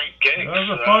 great gigs. Those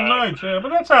are fun nights, yeah. But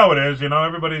that's how it is, you know.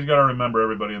 Everybody's got to remember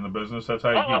everybody in the business. That's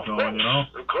how you keep going, you know.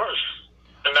 Of course.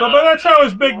 And, So, but that's how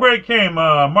his big break came.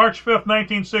 March 5th,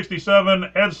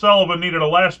 1967, Ed Sullivan needed a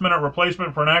last-minute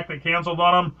replacement for an act that canceled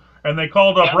on him, and they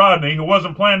called up Rodney, who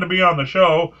wasn't planned to be on the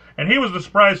show, and he was the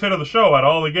surprise hit of the show. Out of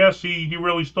all the guests, he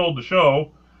really stole the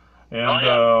show.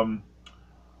 And,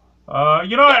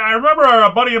 you know, I remember a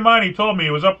buddy of mine, he told me,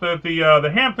 he was up at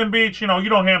the Hampton Beach. You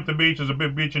know Hampton Beach is a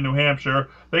big beach in New Hampshire.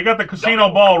 They got the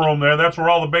casino ballroom there. That's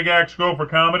where all the big acts go for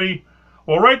comedy.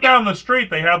 Well, right down the street,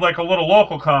 they had like a little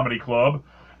local comedy club.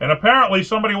 And apparently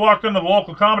somebody walked into the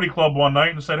local comedy club one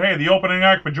night and said, hey, the opening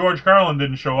act for George Carlin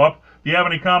didn't show up. Do you have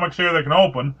any comics here that can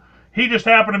open? He just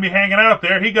happened to be hanging out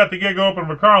there. He got the gig open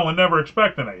for Carlin, never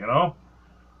expecting it, you know?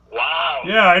 Wow.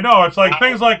 Yeah, I know. It's like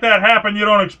things like that happen you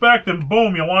don't expect, and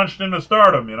boom, you launched into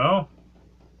stardom, you know?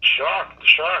 Sure.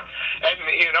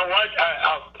 And you know what?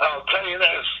 I'll tell you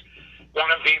this.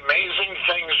 One of the amazing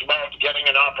things about getting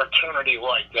an opportunity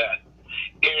like that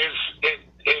is it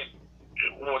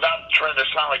without trying to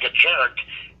sound like a jerk,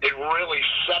 it really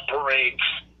separates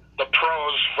the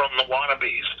pros from the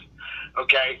wannabes.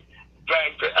 Okay?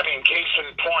 I mean, case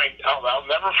in point, I'll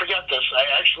never forget this. I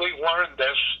actually learned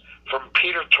this from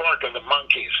Peter Tork of the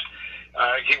Monkees.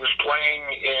 He was playing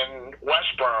in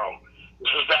Westboro. This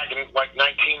was back in like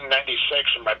 1996,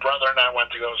 and my brother and I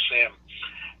went to go see him.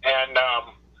 And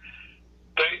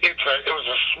it was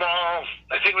a small,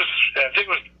 I think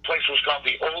the place was called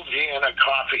the Old Vienna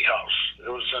Coffee House. It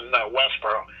was in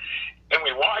Westboro. And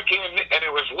we walk in, and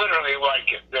it was literally like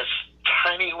this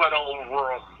tiny little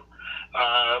room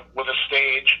with a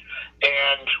stage,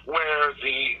 and where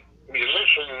the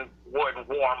musician would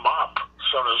warm up,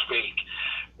 so to speak,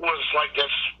 was like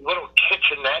this little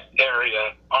kitchenette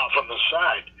area off on the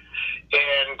side.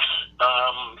 And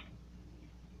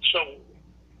so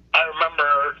I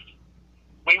remember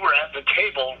we were at the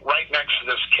table right next to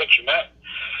this kitchenette,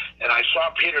 and I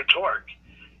saw Peter Tork.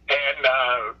 And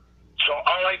so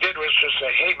all I did was just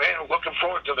say, hey, man, looking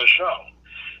forward to the show.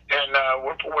 And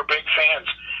we're big fans.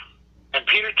 And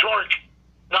Peter Tork,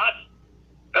 not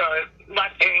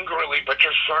angrily, but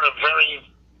just sort of very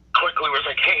quickly was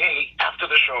like, hey, after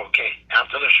the show, okay,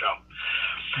 after the show.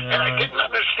 Yeah. And I didn't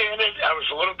understand it. I was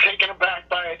a little taken aback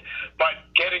by it, but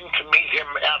getting to meet him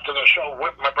after the show,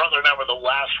 my brother and I were the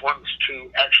last ones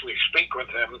to actually speak with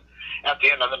him at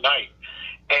the end of the night.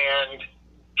 And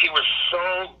he was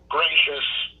so gracious,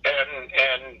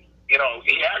 and you know,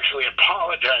 he actually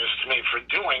apologized to me for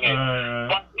doing it,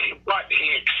 but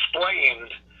he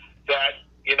explained that,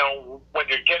 you know, when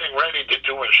you're getting ready to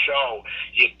do a show,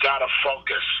 you gotta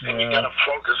focus, and you gotta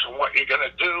focus on what you're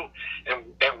gonna do,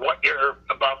 and what you're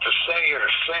about to say or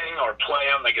sing or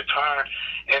play on the guitar.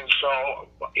 And so,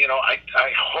 you know, I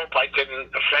hope I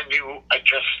didn't offend you. I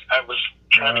was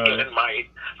trying to get in my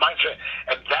mindset,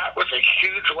 and that was a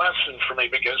huge lesson for me,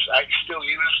 because I still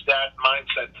use that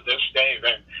mindset to this day,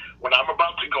 that when I'm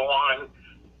about to go on,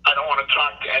 I don't want to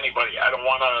talk to anybody. I don't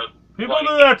want to. People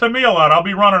do that to me a lot. I'll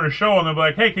be running a show, and they'll be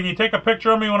like, hey, can you take a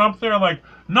picture of me when I'm there? I'm like,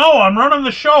 no, I'm running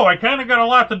the show. I kind of got a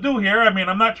lot to do here. I mean,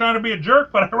 I'm not trying to be a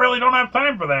jerk, but I really don't have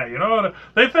time for that, you know?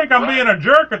 They think I'm being a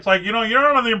jerk. It's like, you know, you're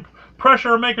under the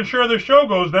pressure of making sure this show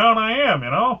goes down. I am, you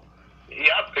know?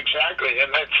 Yep, exactly.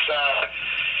 And that's,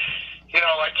 you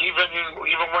know, like even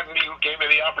when you gave me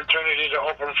the opportunity to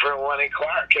open for Lenny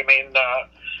Clark, I mean,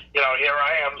 you know, here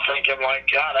I am thinking,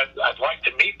 like, God, I'd like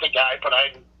to meet the guy, but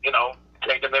you know,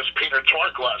 taking this Peter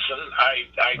Tork lesson,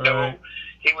 I know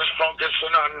he was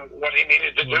focusing on what he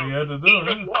needed to do.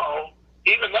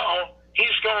 Even though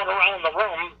he's going around the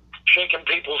room shaking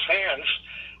people's hands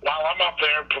while I'm up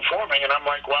there performing, and I'm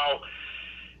like, well,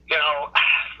 you know,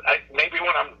 maybe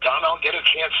when I'm done, I'll get a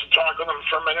chance to talk with him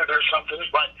for a minute or something.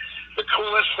 But the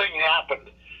coolest thing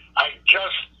happened. I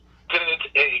just did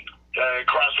a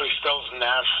Crosby, Stills, and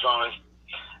Nash song,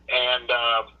 and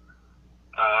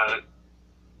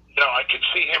I could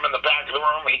see him in the back of the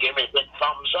room. He gave me a big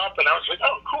thumbs up, and I was like,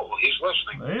 oh, cool, he's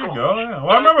listening. There you cool. go. Yeah.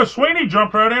 Well, I remember Sweeney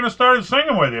jumped right in and started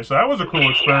singing with you, so that was a cool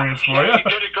experience for you. He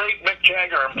did a great Mick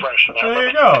Jagger impression. There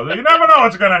you go. You never know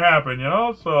what's going to happen,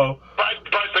 so. But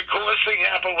the coolest thing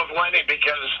happened with Lenny,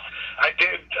 because I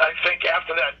think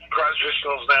after that Crosby,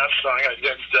 Stills, Nash song, I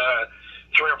did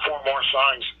 3 or 4 more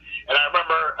songs. And I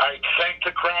remember I thanked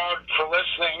the crowd for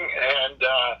listening and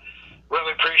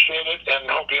really appreciate it, and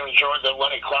hope you enjoyed the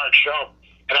Lenny Clark show.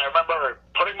 And I remember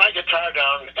putting my guitar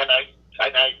down, and I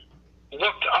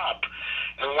looked up,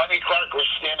 and Lenny Clark was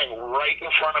standing right in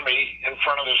front of me, in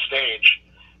front of the stage.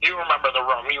 You remember the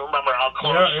room. You remember how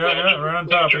close. Yeah, right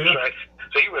on top of you. Right?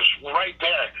 So he was right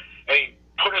there, and he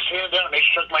put his hand down, and he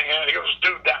shook my hand. He goes,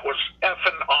 dude, that was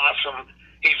effing awesome.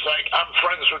 He's like, I'm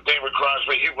friends with David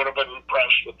Crosby. He would have been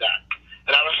impressed with that.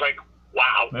 And I was like,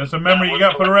 wow. That's a memory you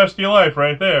got for the rest of your life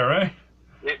right there, right?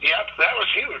 Yep, that was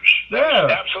huge. That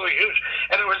was absolutely huge.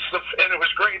 And it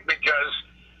was great, because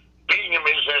being a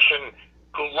musician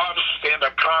who loves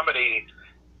stand-up comedy,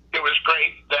 it was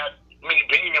great that me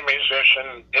being a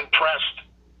musician impressed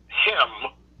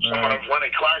him, someone of Lenny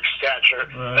Clark's stature,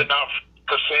 enough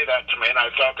to say that to me, and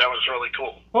I thought that was really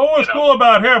cool. Well, what was cool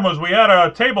about him was we had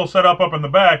a table set up in the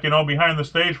back, behind the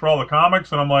stage for all the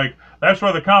comics, and I'm like, that's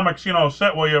where the comics,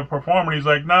 sit while you're performing. He's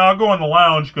like, nah, I'll go in the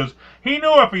lounge, because he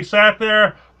knew if he sat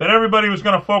there that everybody was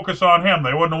going to focus on him.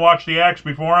 They wouldn't have watched the acts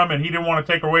before him, and he didn't want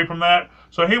to take away from that.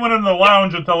 So he went into the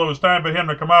lounge until it was time for him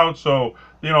to come out, so,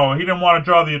 he didn't want to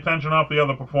draw the attention off the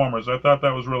other performers. I thought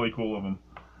that was really cool of him.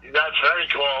 That's very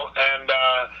cool, and,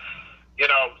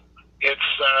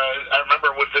 it's, I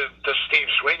remember with the Steve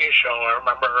Sweeney show, I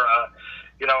remember,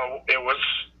 it was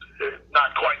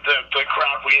not quite the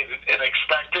crowd we had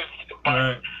expected,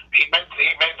 but he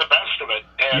made the best of it.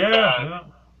 And,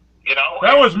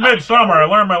 that was midsummer. I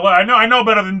learned I know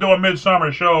better than do a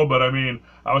midsummer show, but I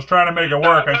was trying to make it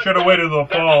work. I should have waited till the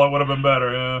fall. It would have been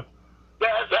better. Yeah.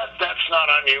 That's not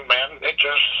on you, man.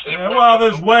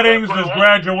 There's weddings, there's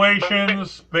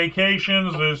graduations,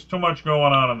 vacations. There's too much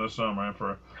going on in the summer.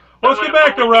 Let's get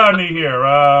back to Rodney here.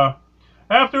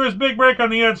 After his big break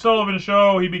on the Ed Sullivan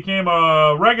Show, he became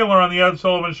a regular on the Ed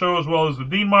Sullivan Show, as well as the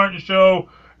Dean Martin Show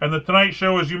and the Tonight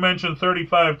Show, as you mentioned,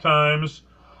 35 times.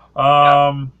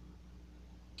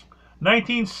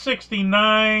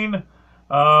 1969,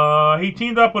 he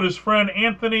teamed up with his friend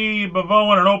Anthony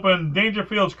Bavoin and opened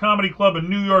Dangerfield's Comedy Club in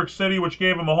New York City, which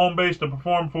gave him a home base to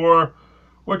perform for.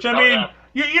 Which,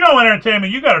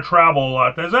 entertainment, you got to travel a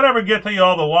lot. Does that ever get to you,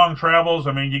 all the long travels?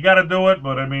 You got to do it,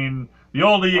 but, the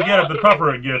older you get, the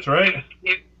tougher it gets, right?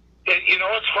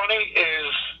 What's funny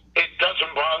is it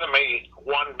doesn't bother me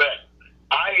one bit.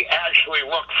 I actually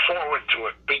look forward to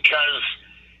it, because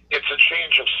it's a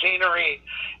change of scenery,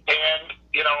 and,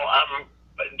 I'm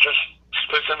just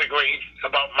specifically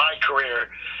about my career.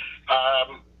 I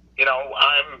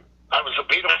was a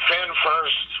Beatles fan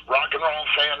first, rock and roll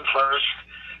fan first,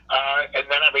 and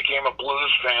then I became a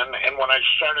blues fan. And when I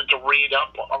started to read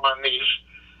up on these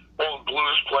old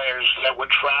blues players that would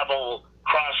travel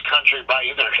cross country by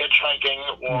either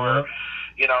hitchhiking or,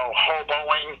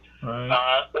 hoboing,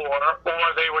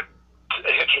 or they would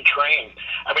hitch a train.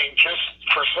 Just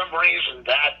for some reason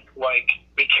that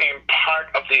became part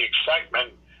of the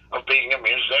excitement of being a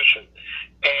musician.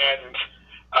 And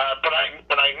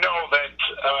but I know that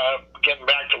getting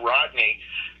back to Rodney,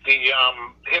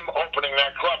 him opening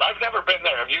that club, I've never been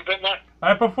there. Have you been there?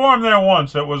 I performed there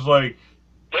once. It was like,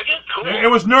 did you? Cool.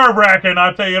 It was nerve-wracking,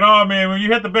 I'll tell you. When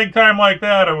you hit the big time like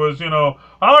that, it was, all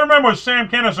I remember was Sam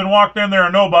Kinison walked in there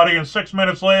and nobody, and 6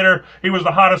 minutes later, he was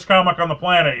the hottest comic on the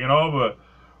planet, but...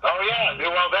 Oh, yeah.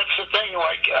 Well, that's the thing.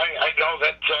 I know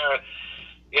that,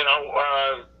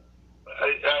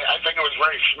 I think it was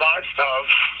very smart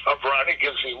of Rodney,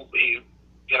 because he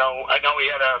I know he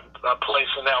had a place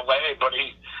in L.A., but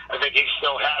I think he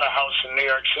still had a house in New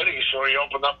York City, so he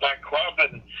opened up that club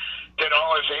and did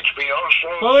all his HBO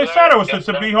shows. Well, they said it was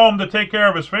to be home to take care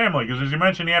of his family, because as you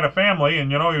mentioned, he had a family,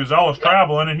 and, he was always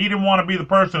traveling, and he didn't want to be the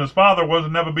person his father was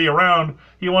and never be around.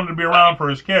 He wanted to be around for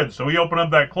his kids, so he opened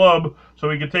up that club so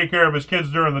he could take care of his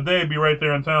kids during the day, be right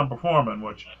there in town performing,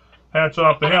 which, hats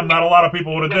off to him. Not a lot of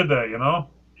people would have did that, Yeah,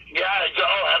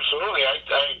 absolutely. I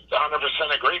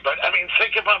 100% agree. But,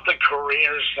 think about the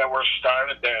careers that were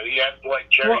started there. You had,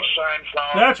 Jerry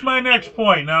Seinfeld. That's my next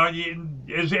point. Now,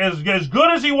 as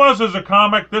good as he was as a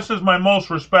comic, this is my most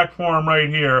respect for him right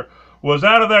here. Was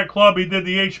out of that club, he did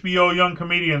the HBO Young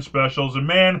Comedian specials. And,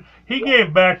 man, he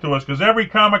gave back to us, because every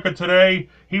comic of today,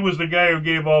 he was the guy who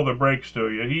gave all the breaks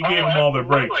to you. He gave them all their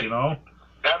breaks,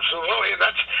 Absolutely.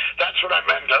 That's what I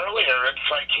meant earlier. It's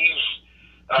like he's...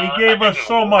 He gave us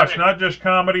so much, not just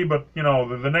comedy, but, you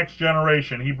know, the next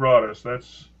generation he brought us.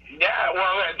 Yeah,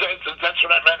 well, that's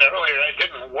what I meant earlier. I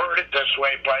didn't word it this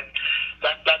way, but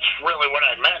that's really what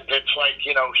I meant. It's like,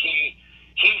 you know, he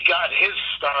got his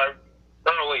start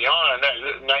early on,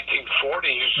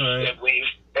 1940s right. at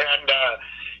least, and,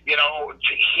 you know,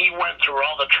 he went through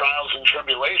all the trials and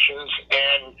tribulations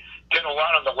and did a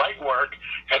lot of the legwork,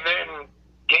 and then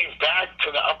gave back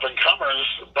to the up-and-comers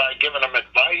by giving them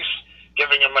advice,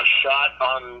 giving them a shot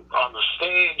on the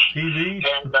stage. TV?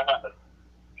 And,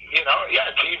 you know,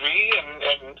 yeah, TV,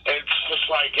 and it's just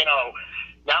like, you know,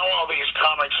 now all these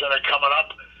comics that are coming up,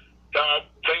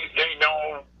 they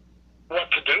know what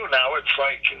to do now. It's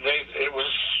like it was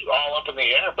all up in the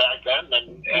air back then.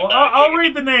 And well, I'll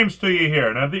read the names to you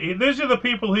here. Now, these are the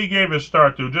people he gave his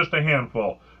start to, just a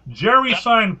handful. Jerry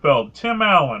Seinfeld, Tim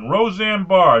Allen, Roseanne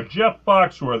Barr, Jeff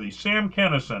Foxworthy, Sam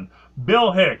Kinison,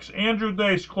 Bill Hicks, Andrew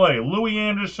Dice Clay, Louis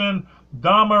Anderson,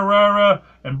 Dom Herrera,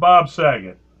 and Bob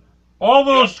Saget. All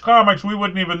those comics we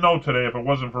wouldn't even know today if it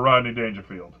wasn't for Rodney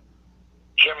Dangerfield.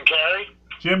 Jim Carrey?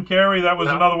 Jim Carrey, that was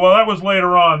another. Well, that was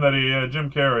later on that Jim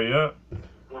Carrey, yeah.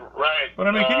 Right. But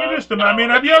I mean, can you just imagine? I mean,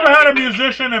 have you ever had a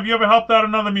musician? Have you ever helped out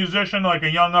another musician, like a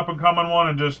young up-and-coming one,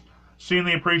 and just seen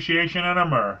the appreciation in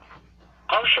him, or?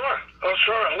 Oh, sure.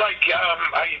 Like,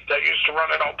 I used to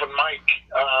run an open mic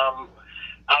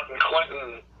out in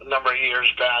Clinton a number of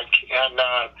years back, and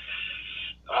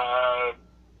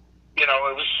you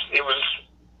know, it was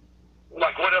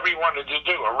like whatever you wanted to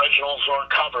do, originals or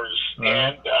covers,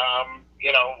 and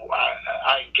you know,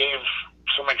 I gave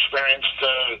some experience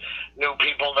to new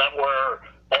people that were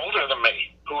older than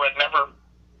me who had never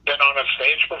been on a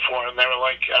stage before, and they were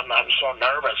like, I'm so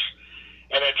nervous,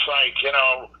 and it's like, you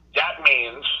know, that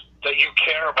means that you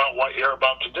care about what you're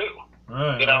about to do.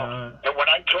 Right, you know, right. And when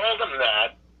I told them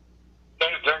that,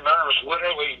 their nerves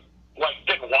literally like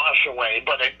didn't wash away,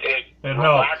 but it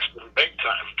relaxed them big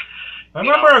time. I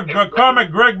remember a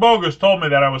comic, Greg Bogus, told me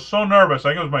that. I was so nervous. I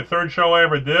think it was my third show I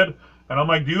ever did. And I'm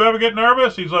like, do you ever get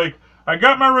nervous? He's like, I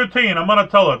got my routine. I'm going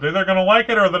to tell it. They're either going to like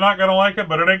it or they're not going to like it,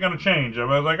 but it ain't going to change. I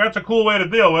was like, that's a cool way to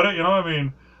deal with it. You know what I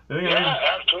mean? Yeah,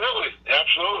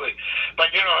 absolutely.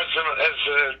 But, you know,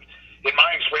 as in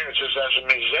my experiences as a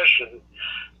musician,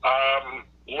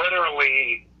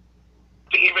 literally,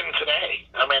 even today,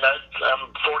 I mean,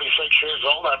 I'm 46 years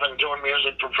old. I've been doing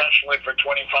music professionally for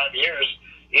 25 years.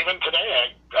 Even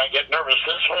today, I get nervous.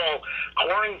 This whole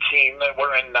quarantine that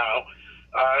we're in now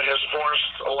has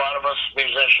forced a lot of us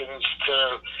musicians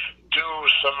to do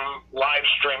some live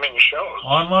streaming shows.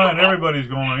 Online, everybody's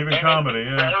going, even and comedy,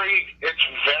 it's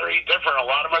very different. A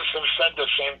lot of us have said the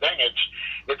same thing.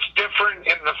 It's different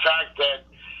in the fact that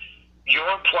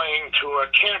you're playing to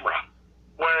a camera,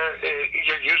 where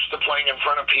you're used to playing in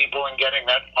front of people and getting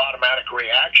that automatic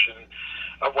reaction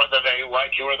of whether they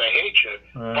like you or they hate you.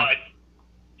 Right. But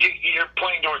you're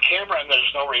playing to a camera and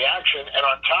there's no reaction, and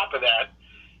on top of that,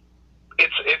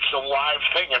 it's a live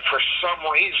thing. And for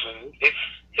some reason,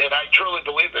 and I truly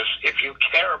believe this, if you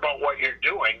care about what you're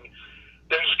doing,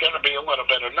 there's going to be a little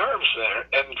bit of nerves there.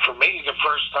 And for me, the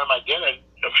first time I did it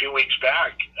a few weeks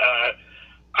back,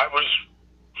 I was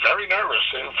very nervous.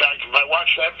 In fact, if I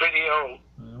watch that video,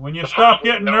 when you stop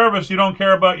getting nervous, you don't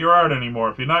care about your art anymore.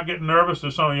 If you're not getting nervous,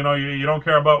 there's something, you know, you don't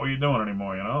care about what you're doing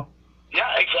anymore, you know?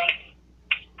 Yeah, exactly.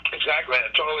 I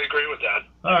totally agree with that.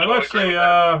 All right, let's see.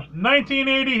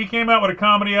 1980, he came out with a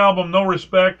comedy album, No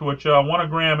Respect, which won a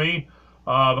Grammy.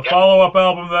 The follow-up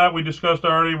album that we discussed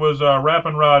already was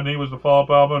Rappin' Rodney was the follow-up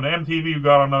album. MTV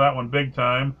got onto that one big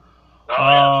time.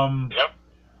 Yep.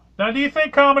 Now, do you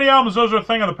think comedy albums, those are a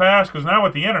thing of the past? Because now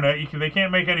with the internet, they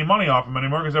can't make any money off them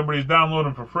anymore because everybody's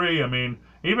downloading for free. I mean,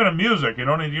 even in music, you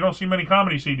don't see many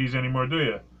comedy CDs anymore, do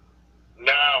you?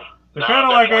 No. They're kind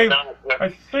of like, I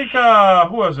think,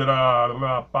 who was it?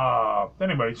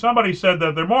 Anybody. Somebody said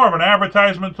that they're more of an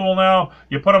advertisement tool now.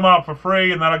 You put them out for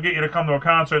free, and that'll get you to come to a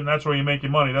concert, and that's where you make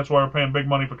your money. That's why we're paying big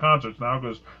money for concerts now,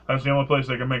 because that's the only place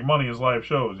they can make money is live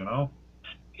shows, you know?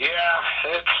 Yeah,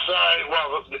 it's,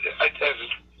 well,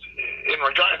 in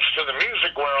regards to the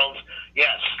music world,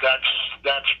 yes,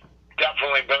 that's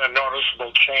definitely been a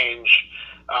noticeable change.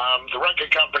 The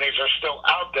record companies are still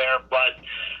out there, but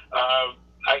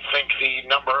I think the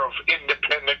number of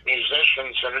independent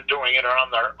musicians that are doing it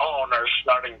on their own are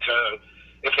starting to,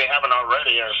 if they haven't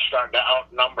already, are starting to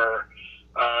outnumber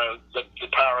the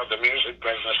power of the music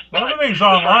business. Everything's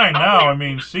online now. I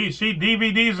mean,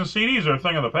 DVDs and CDs are a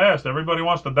thing of the past. Everybody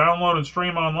wants to download and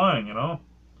stream online, you know?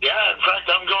 Yeah, in fact,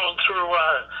 I'm going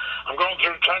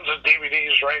through tons of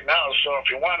DVDs right now. So if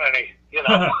you want any, you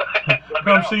know,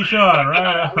 come see Sean,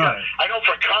 right? I know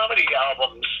for comedy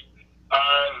albums,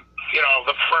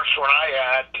 the first one I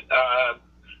had,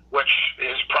 which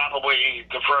is probably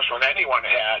the first one anyone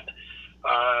had,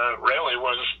 really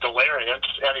was Delirious.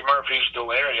 Eddie Murphy's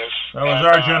Delirious. That was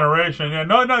our generation. Yeah,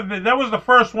 no, that was the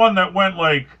first one that went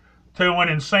to an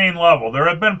insane level. There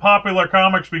had been popular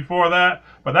comics before that,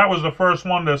 but that was the first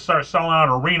one to start selling out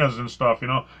arenas and stuff.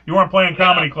 You weren't playing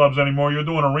comedy clubs anymore. You're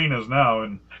doing arenas now.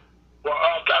 And well,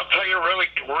 I'll tell you a really,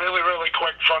 really, really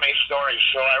quick funny story.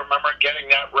 So I remember getting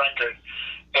that record,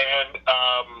 and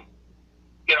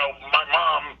my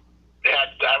mom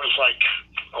I was like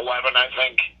 11, I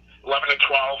think, 11 to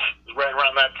 12, right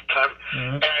around that time.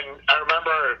 Mm-hmm. And I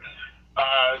remember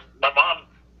my mom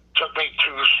took me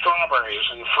to Strawberries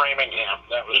in Framingham.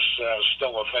 That was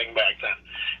still a thing back then.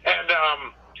 And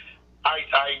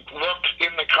I looked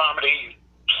in the comedy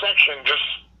section just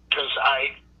because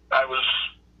I was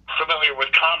familiar with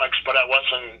comics, but I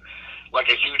wasn't like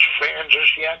a huge fan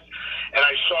just yet. And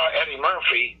I saw Eddie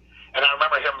Murphy, and I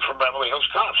remember him from Beverly Hills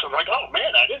Cops. I'm like, oh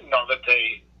man, I didn't know that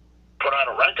they put out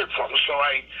a record for him. So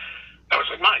I was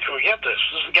like, Mike, can we get this?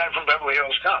 This is the guy from Beverly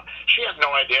Hills Cop. She had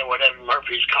no idea what Eddie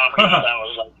Murphy's comedy style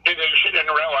was like. She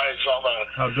didn't realize all the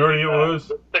how dirty it was,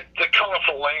 the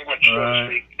colorful language, so to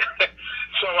speak.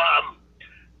 So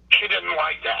she didn't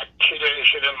like that. She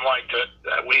didn't like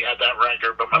that we had that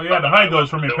record. But you had to hide those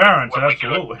from your parents,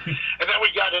 absolutely. And then we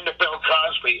got into Bill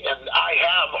Cosby, and I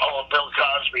have all of Bill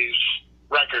Cosby's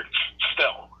records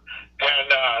still,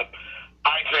 and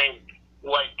I think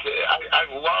I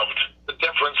loved the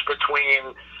difference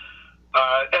between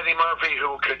Eddie Murphy,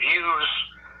 who could use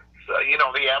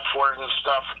the F word and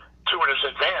stuff to his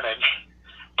advantage,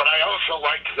 but I also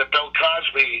liked that Bill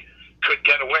Cosby could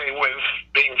get away with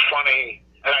being funny.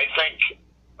 And I think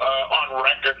on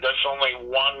record, there's only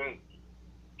one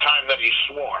time that he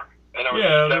swore. And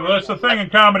that's the thing in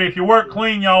comedy. If you work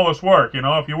clean, you always work.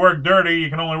 If you work dirty, you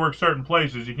can only work certain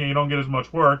places. You don't get as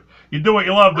much work. You do what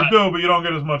you love to do, but you don't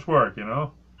get as much work.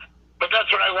 But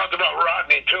that's what I loved about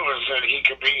Rodney too, is that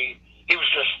he was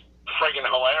just friggin'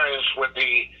 hilarious with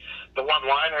the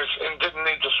one-liners and didn't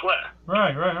need to swear.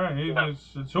 Right.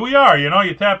 It's who you are.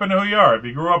 You tap into who you are. If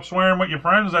you grew up swearing with your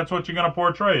friends, that's what you're gonna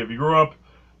portray. If you grew up,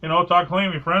 talk clean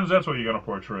with your friends, that's what you're gonna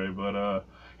portray. But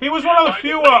he was one of the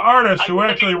few artists who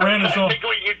actually ran his own. I think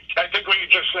what you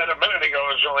just said a minute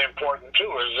ago is really important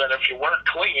too. Is that if you work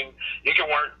clean, you can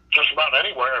work just about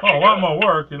anywhere. A lot more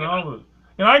work,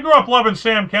 I grew up loving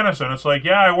Sam Kinison. It's like,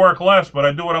 I work less, but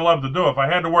I do what I love to do. If I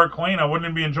had to work clean, I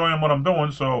wouldn't be enjoying what I'm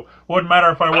doing. So it wouldn't matter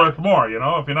if I worked more.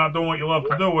 If you're not doing what you love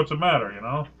to do, what's the matter?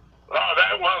 Oh,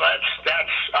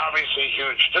 that's obviously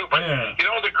huge too. But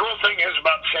the cool thing is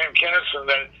about Sam Kinison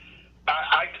that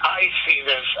I see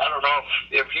this. I don't know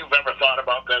if you've ever thought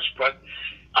about this, but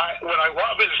what I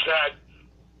love is that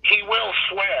he will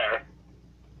swear,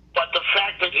 but the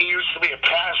fact that he used to be a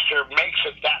pastor makes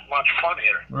it that much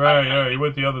funnier. Right, he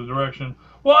went the other direction.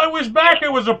 Well, it was back,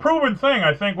 it was a proven thing,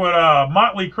 I think, with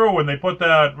Motley Crue, when they put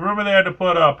that, remember they had to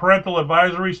put parental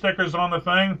advisory stickers on the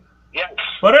thing? Yes.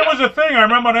 But it was a thing, I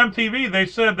remember on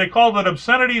MTV, they called it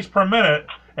obscenities per minute,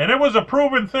 and it was a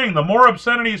proven thing. The more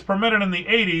obscenities per minute in the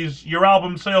 80s, your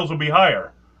album sales would be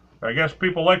higher. I guess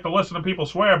people like to listen to people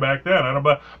swear back then. I don't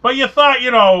know, but you thought,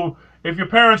 if your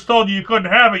parents told you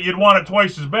couldn't have it, you'd want it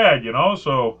twice as bad,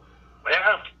 so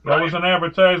that was an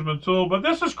advertisement tool. But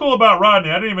this is cool about Rodney.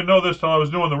 I didn't even know this till I was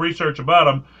doing the research about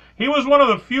him. He was one of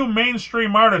the few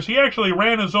mainstream artists. He actually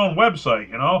ran his own website,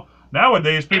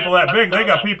 Nowadays, people that big, they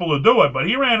got people to do it, but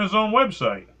he ran his own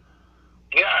website.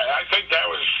 Yeah, I think that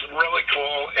was really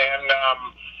cool. And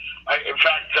in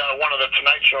fact, one of the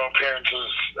Tonight Show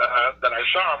appearances that I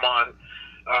saw him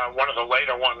on, one of the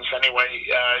later ones anyway,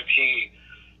 he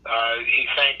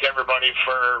thanked everybody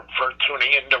for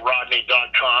tuning into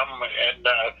Rodney.com, and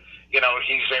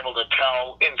he's able to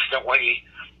tell instantly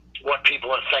what people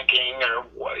are thinking, or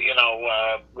what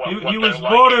he was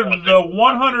voted the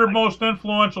 100 most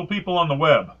influential people on the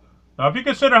web. Now, if you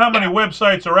consider how many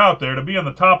websites are out there, to be in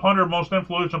the top 100 most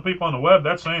influential people on the web,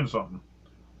 that's saying something.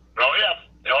 Oh yeah,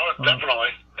 definitely,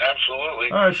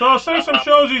 absolutely. All right, so I'll say some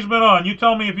shows he's been on. You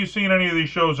tell me if you've seen any of these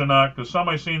shows or not, because some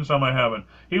I've seen, some I haven't.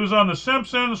 He was on The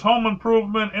Simpsons, Home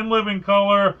Improvement, In Living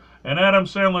Color, and Adam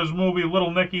Sandler's movie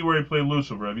Little Nicky, where he played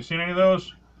Lucifer. Have you seen any of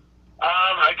those?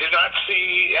 I did not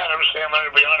see Adam Sandler,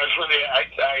 to be honest with you.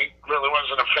 I really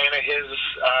wasn't a fan of his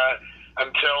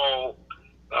until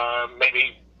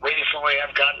maybe recently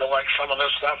I've gotten to like some of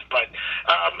this stuff. But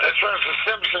as far as The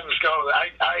Simpsons go, I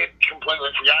had completely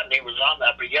forgotten he was on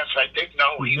that. But yes, I did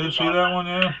know he was on that. You did see that one,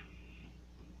 yeah?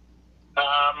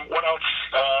 What else?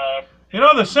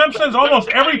 The Simpsons, almost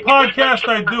every podcast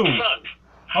I do.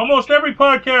 Almost every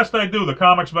podcast I do, the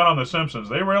comics been on The Simpsons.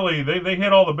 They really they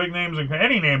hit all the big names in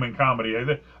any name in comedy.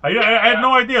 I had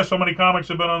no idea so many comics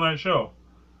have been on that show.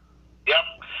 Yep.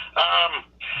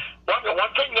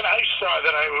 One thing that I saw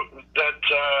that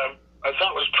I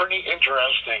thought was pretty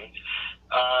interesting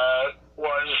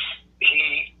was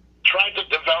he tried to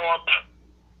develop.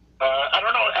 I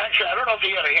don't know. Actually, I don't know if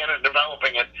he had a hand in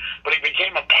developing it, but he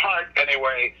became a part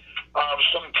anyway of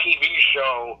some TV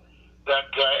show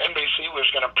that NBC was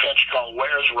going to pitch called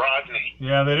 "Where's Rodney?"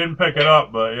 Yeah, they didn't pick it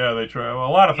up, but yeah, they try. Well, a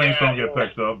lot of things don't get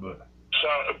picked up, but. So,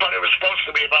 but it was supposed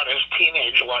to be about his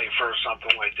teenage life or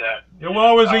something like that. Yeah,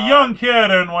 well, it was a young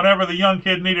kid, and whenever the young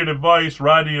kid needed advice,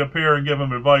 Rodney would appear and give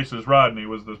him advice as Rodney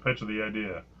was the pitch of the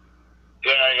idea.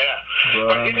 Yeah.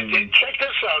 But check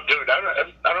this out, dude. I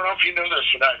don't know if you knew this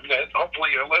or not. Hopefully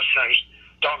your listeners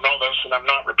don't know this, and I'm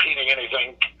not repeating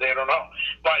anything they don't know.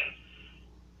 But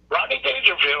Rodney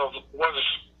Dangerfield was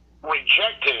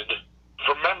rejected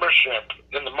for membership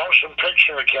in the Motion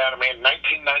Picture Academy in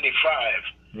 1995.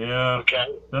 Yeah. Okay.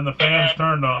 Then the fans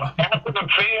turned on. After the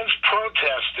fans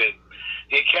protested,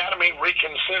 the Academy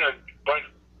reconsidered, but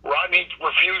Rodney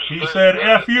refused. He said,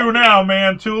 "F you now,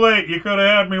 man. Too late. You could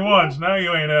have had me once. Now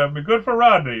you ain't have me." Good for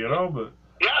Rodney, you know. But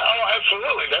yeah,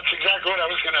 absolutely. That's exactly what I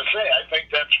was going to say. I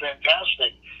think that's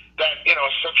fantastic. That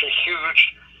such a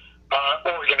huge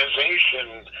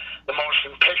organization, the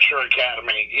Motion Picture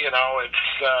Academy.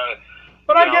 It's.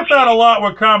 But I get that a lot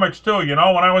with comics, too, you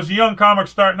know. When I was a young comic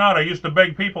starting out, I used to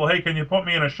beg people, hey, can you put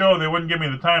me in a show? They wouldn't give me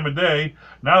the time of day.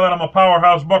 Now that I'm a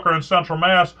powerhouse booker in Central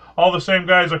Mass, all the same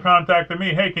guys are contacting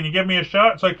me, hey, can you give me a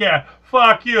shot? It's like, yeah,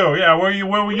 fuck you. Yeah, where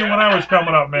were you when I was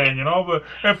coming up, man, you know? But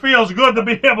it feels good to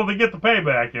be able to get the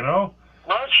payback, you know?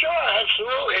 Well, sure,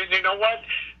 absolutely. And you know what?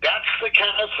 That's the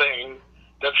kind of thing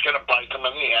that's going to bite them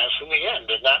in the ass in the end.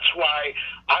 And that's why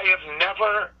I have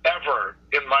never, ever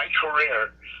in my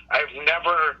career, I've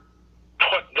never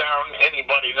put down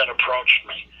anybody that approached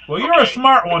me. Well, you're a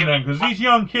smart one then, because these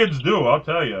young kids do, I'll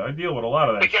tell you. I deal with a lot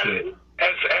of that shit.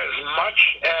 As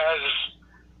much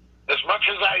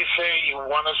as I say you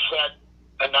want to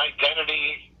set an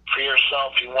identity for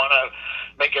yourself, you want to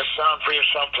make a sound for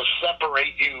yourself to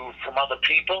separate you from other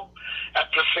people, at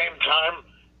the same time,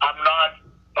 I'm not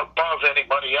above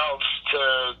anybody else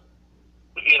to,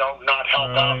 not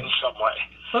help out in some way.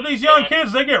 But these young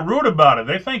kids, they get rude about it.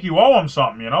 They think you owe them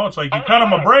something, you know? It's like you cut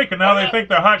them a break, and now they think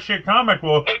they're hot shit comic.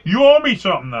 Well, you owe me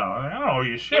something now. I don't owe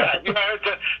you shit. Yeah,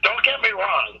 don't get me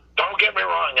wrong. Don't get me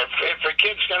wrong. If a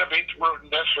kid's going to be rude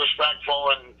and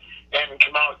disrespectful and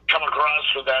come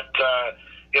across with that,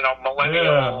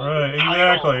 millennial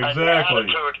exactly.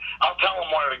 attitude, I'll tell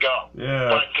them where to go. Yeah.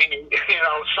 But,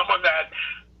 someone that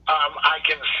I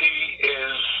can see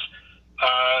is...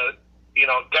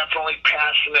 definitely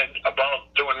passionate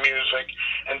about doing music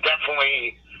and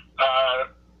definitely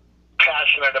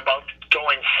passionate about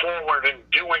going forward and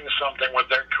doing something with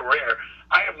their career.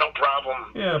 I have no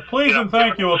problem. Yeah, please and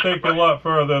thank you will take you a lot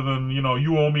further than,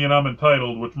 you owe me and I'm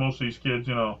entitled, which most of these kids,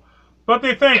 But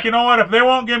they think, you know what, if they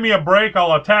won't give me a break,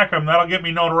 I'll attack them. That'll get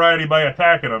me notoriety by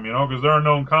attacking them, because they're a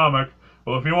known comic.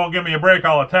 Well, if you won't give me a break,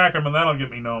 I'll attack them, and that'll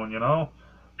get me known, Let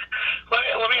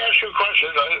me ask you a question.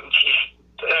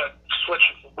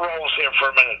 Switch roles here for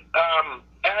a minute.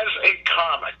 As a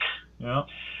comic,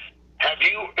 have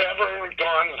you ever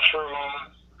gone through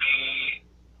the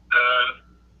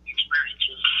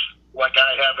experiences like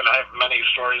I have, and I have many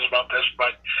stories about this,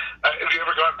 but have you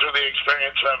ever gone through the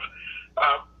experience of,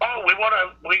 we'd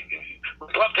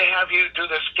love to have you do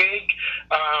this gig.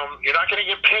 You're not going to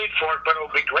get paid for it, but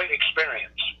it'll be great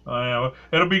experience. Oh, yeah.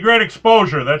 It'll be great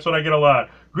exposure. That's what I get a lot.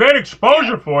 Great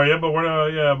exposure for you, but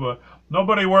but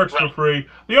nobody works for free.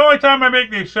 The only time I make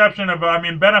the exception of,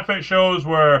 benefit shows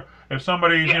where if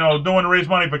somebody's, doing to raise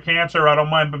money for cancer, I don't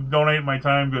mind donating my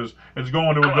time because it's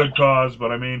going to a good cause.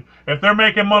 But, if they're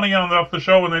making money off the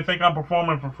show and they think I'm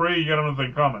performing for free, you got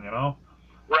anything coming, Right.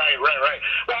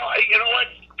 Well, you know what?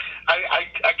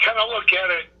 I kind of look at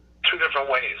it two different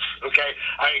ways, okay?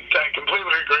 I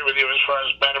completely agree with you as far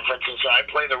as benefits. I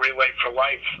play the Relay for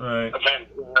Life event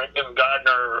in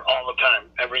Gardner all the time,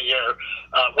 every year,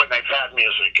 when they've had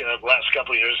music. The last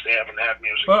couple of years, they haven't had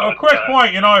music. But a quick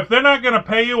point, if they're not going to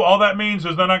pay you, all that means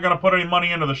is they're not going to put any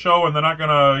money into the show, and they're not going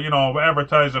to,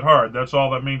 advertise it hard. That's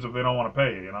all that means if they don't want to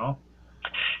pay you,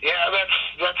 Yeah,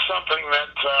 that's something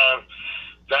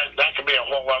that could be a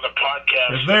whole other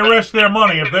podcast. If they risk their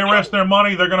money,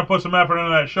 they're going to put some effort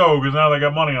into that show because now they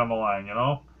got money on the line,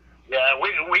 Yeah, we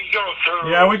go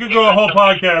through... Yeah, we could go a whole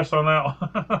podcast on that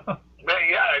one.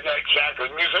 Yeah, exactly.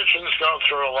 Musicians go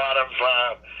through a lot of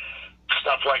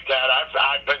stuff like that.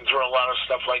 I've been through a lot of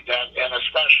stuff like that, and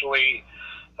especially,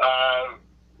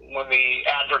 when the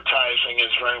advertising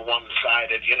is very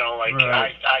one-sided. You know, like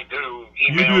Right. I do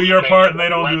emails. You do your part and they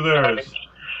don't do theirs.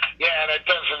 Yeah, and it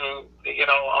doesn't, you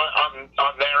know,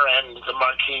 on their end, the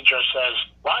marquee just says,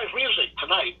 live music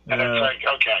tonight. And it's like,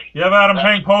 okay. You have Adam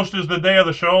hang posters the day of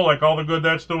the show, like all the good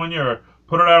that's doing you, or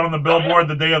put it out on the billboard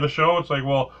the day of the show. It's like,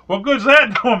 well, what good's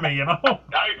that doing me, you know?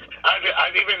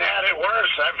 I've even had it worse.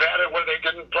 I've had it where they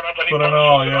didn't put up any Put it posters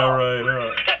all, at yeah, all. right.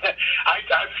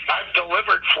 I've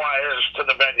delivered flyers to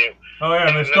the venue. Oh, yeah,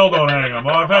 and they still don't hang them. Oh,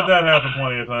 I've had that happen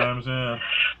plenty of times, yeah.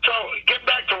 So, getting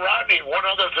back to Rodney, one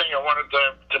other thing I wanted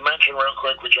to mention real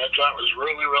quick, which I thought was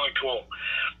really, really cool.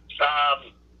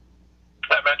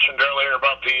 I mentioned earlier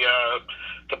about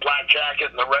the black jacket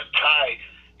and the red tie,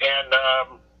 and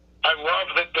I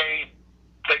love that they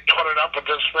put it up at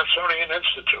the Smithsonian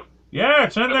Institute. Yeah,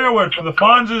 it's in there with the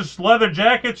Fonz's leather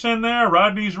jackets in there,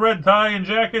 Rodney's red tie and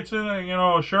jackets in there, you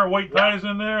know, shirt, white ties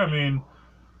in there. I mean,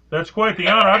 that's quite the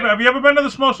honor. Have you ever been to the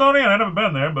Smithsonian? I've never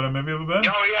been there, but have you ever been?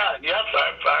 Oh, yeah. Yep.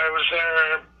 I was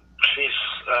there.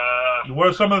 Jeez. What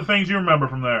are some of the things you remember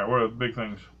from there? What are the big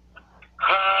things?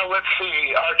 Let's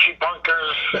see. Archie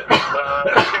Bunker's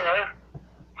chair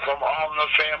from All in the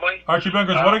Family. Archie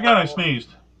Bunker's what again? I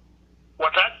sneezed.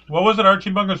 What's that? What was it?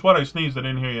 Archie Bunker's what? I sneezed. I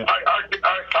didn't hear you.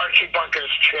 Archie Bunker's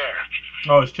chair.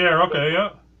 Oh, his chair. Okay, yeah.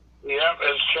 Yep,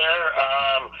 his chair.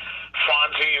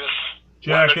 Fonzie's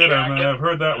jacket. I mean, I've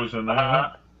heard that was in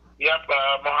there. Yep,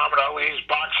 Muhammad Ali's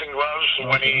boxing gloves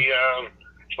when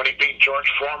he beat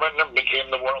George Foreman and became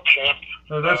the world champ.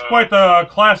 That's quite the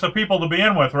class of people to be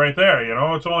in with right there, you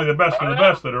know. It's only the best of the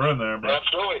best that are in there. But.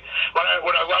 Absolutely. What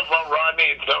I love about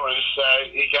Rodney, though, is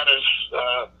he got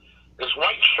his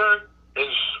white shirt,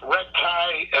 his red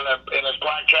tie, and his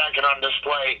black jacket on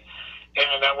display.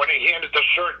 And when he handed the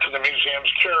shirt to the museum's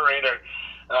curator,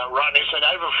 Rodney said,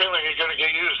 I have a feeling you're going to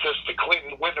use this to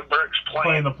clean Windenburg's plane.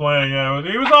 Clean the plane, yeah.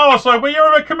 He was always like, well,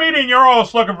 you're a comedian, you're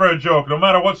always looking for a joke, no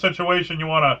matter what situation you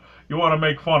want to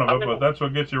make fun of it, but that's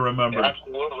what gets you remembered.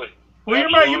 Absolutely.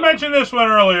 Well, you mentioned this one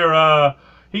earlier.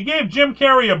 He gave Jim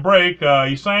Carrey a break.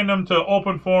 He signed him to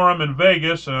open for him in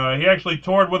Vegas. He actually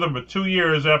toured with him for 2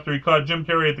 years after he caught Jim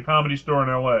Carrey at the Comedy Store in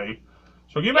L.A.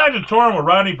 So can you imagine touring with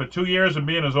Rodney for 2 years and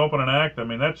being his opening act? I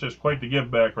mean, that's just quite the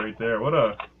give back right there. Well,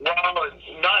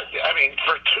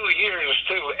 for 2 years,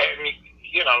 too, and,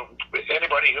 you know,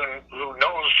 anybody who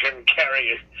knows Jim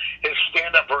Carrey, his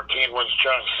stand-up routine was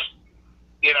just,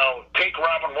 you know, take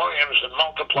Robin Williams and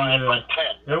multiply it by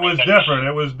 10. It was different.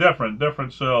 It was different.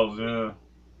 Different cells, yeah.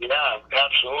 Yeah,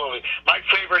 absolutely. My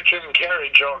favorite Jim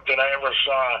Carrey joke that I ever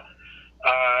saw,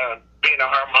 being a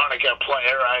harmonica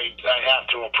player, I have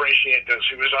to appreciate this.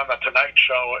 He was on The Tonight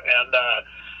Show, and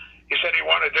he said he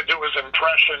wanted to do his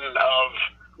impression of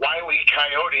Wile E.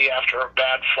 Coyote after a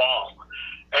bad fall.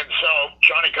 And so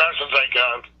Johnny Carson's like,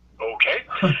 okay.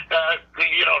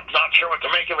 You know, not sure what to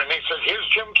make of it. And he says, here's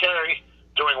Jim Carrey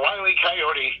doing Wile E.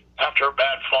 Coyote after a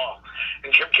bad fall.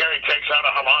 And Jim Carrey takes out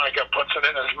a harmonica, puts it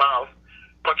in his mouth,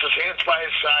 puts his hands by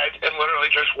his side, and literally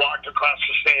just walked across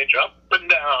the stage up and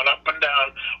down,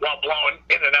 while blowing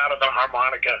in and out of the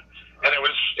harmonica. And it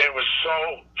was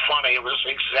so funny. It was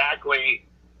exactly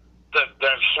the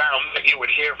sound that you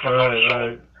would hear from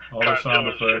those all the sound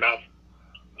effects. You know,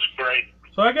 it was great.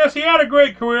 So I guess he had a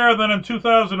great career. Then in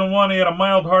 2001, he had a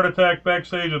mild heart attack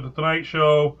backstage at The Tonight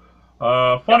Show.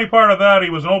 Funny part of that, he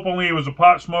was a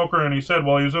pot smoker, and he said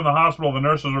while he was in the hospital, the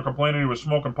nurses were complaining he was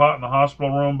smoking pot in the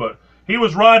hospital room, but he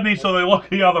was Rodney, so they looked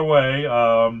the other way.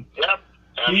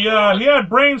 He had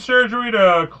brain surgery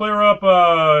to clear up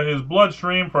his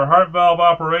bloodstream for a heart valve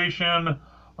operation.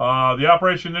 The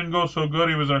operation didn't go so good.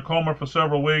 He was in a coma for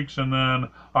several weeks, and then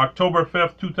October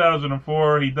 5th,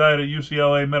 2004, he died at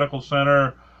UCLA Medical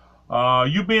Center.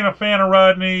 You being a fan of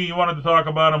Rodney, you wanted to talk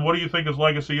about him. What do you think his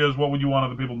legacy is? What would you want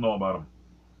other people to know about him?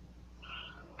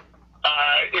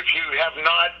 If you have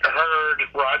not heard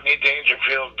Rodney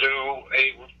Dangerfield do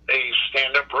a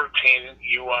stand-up routine,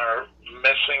 you are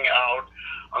missing out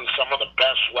on some of the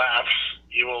best laughs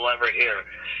you will ever hear.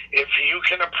 If you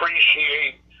can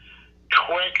appreciate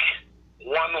quick,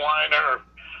 one-liner,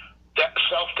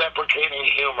 self-deprecating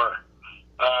humor,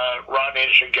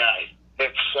 Rodney's your guy.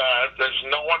 There's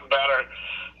no one better.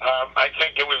 I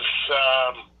think it was,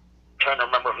 trying to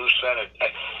remember who said it. I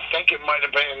think it might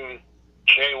have been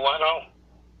Jay Leno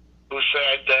who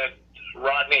said that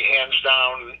Rodney, hands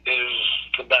down, is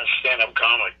the best stand-up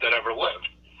comic that ever lived.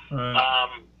 Right.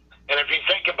 And if you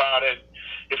think about it,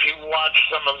 if you watch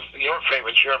some of your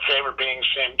favorites, your favorite being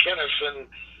Sam Kinison,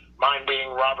 mine being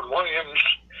Robin Williams,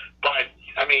 but,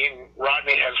 I mean,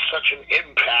 Rodney has such an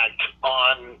impact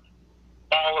on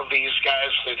all of these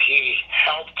guys that he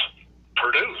helped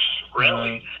produce,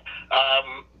 really.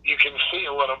 you can see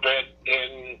a little bit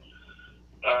in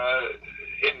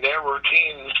their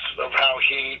routines of how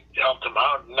he helped them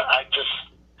out. And I just,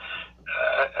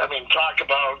 I mean, talk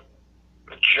about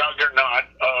a juggernaut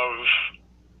of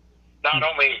not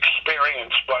only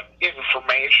experience but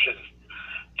information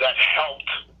that helped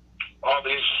all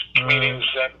these comedians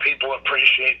that people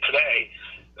appreciate today.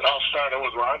 It all started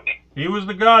with Rodney. He was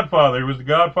the Godfather. He was the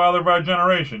Godfather of our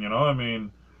generation, you know? I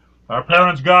mean, our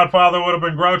parents' Godfather would have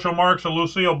been Groucho Marx or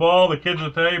Lucille Ball. The kids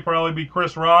of today probably be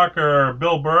Chris Rock or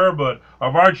Bill Burr. But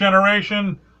of our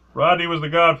generation, Rodney was the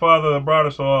Godfather that brought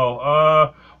us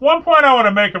all. One point I want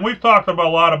to make, and we've talked about a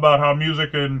lot about how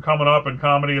music and coming up and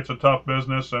comedy, it's a tough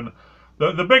business. And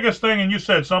the biggest thing, and you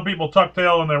said some people tuck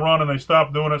tail and they run and they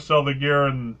stop doing it, sell the gear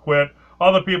and quit.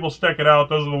 Other people stick it out.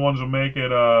 Those are the ones who make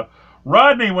it.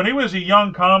 Rodney, when he was a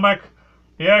young comic,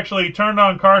 he actually turned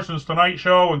on Carson's Tonight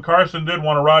Show, and Carson did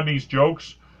one of Rodney's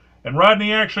jokes. And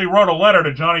Rodney actually wrote a letter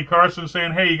to Johnny Carson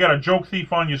saying, hey, you got a joke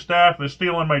thief on your staff. They're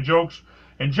stealing my jokes.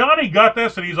 And Johnny got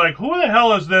this, and he's like, who the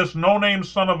hell is this no-name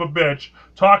son of a bitch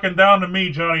talking down to me,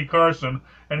 Johnny Carson?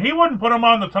 And he wouldn't put him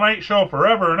on the Tonight Show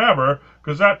forever and ever,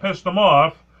 because that pissed him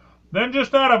off. Then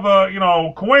just out of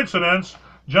a, coincidence,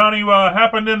 Johnny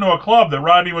happened into a club that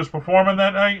Rodney was performing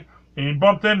that night. And he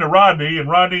bumped into Rodney, and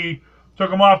Rodney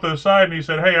took him off to the side, and he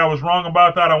said, hey, I was wrong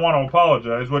about that. I want to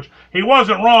apologize, which he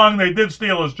wasn't wrong. They did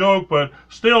steal his joke, but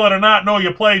steal it or not know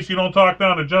your place. You don't talk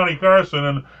down to Johnny Carson.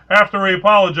 And after he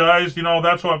apologized,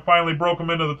 that's what finally broke him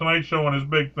into the Tonight Show and his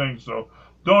big thing. So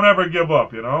don't ever give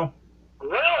up,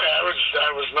 Really?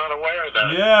 I was not aware of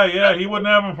that. Yeah, he wouldn't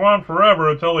have him on forever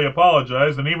until he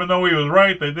apologized, and even though he was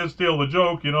right, they did steal the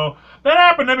joke, That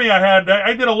happened to me.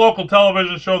 I did a local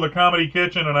television show, The Comedy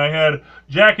Kitchen, and I had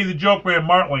Jackie the Joke Man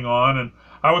Martling on, and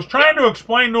I was trying to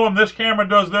explain to him, this camera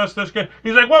does this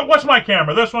he's like, what's my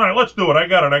camera? This one? Let's do it. I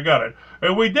got it.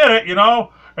 And we did it,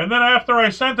 and then after I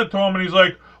sent it to him, and he's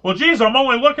like, well, geez, I'm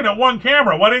only looking at one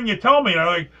camera. Why didn't you tell me?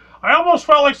 And I almost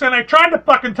felt like saying, I tried to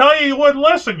fucking tell you, you wouldn't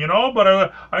listen,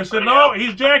 But I said, no,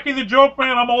 he's Jackie the Joke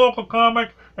Man. I'm a local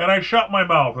comic, and I shut my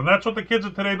mouth. And that's what the kids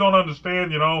of today don't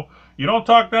understand, You don't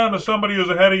talk down to somebody who's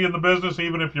ahead of you in the business,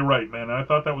 even if you're right, man. And I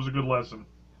thought that was a good lesson.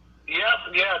 Yeah,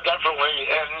 definitely.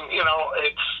 And,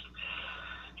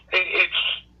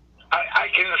 I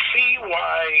can see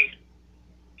why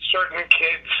certain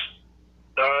kids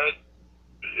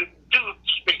do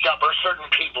speak up, or certain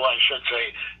people, I should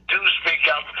say, do speak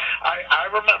up. I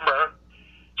remember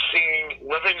seeing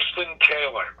Livingston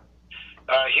Taylor.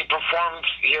 He performed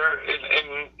here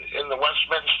in the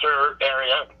Westminster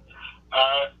area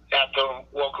at the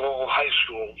local high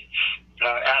school,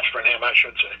 Ashburnham, I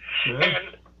should say. Yeah.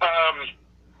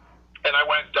 And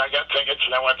I got tickets,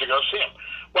 and I went to go see him.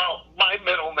 Well, my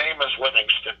middle name is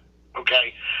Livingston,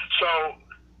 okay? So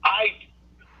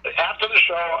after the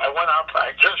show, I went up,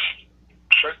 I just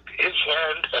shook his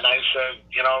hand, and I said,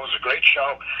 it was a great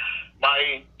show.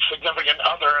 My significant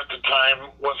other at the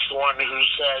time was the one who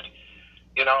said,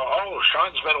 oh,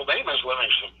 Sean's middle name is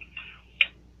Livingston.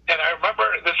 And I remember,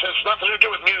 this has nothing to do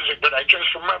with music, but I just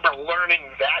remember learning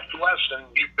that lesson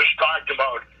you just talked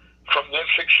about from this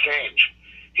exchange.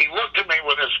 He looked at me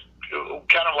with his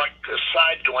kind of like a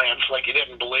side glance, like he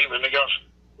didn't believe it, and he goes,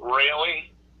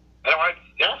 really? And I went,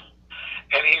 yeah.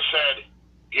 And he said,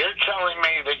 you're telling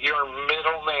me that your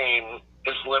middle name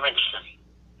is Livingston?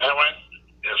 And I went,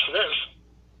 yes, it is.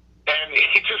 And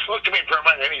he just looked at me for a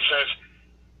minute, and he says,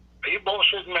 are you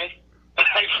bullshitting me? And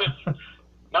I said,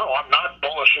 no, I'm not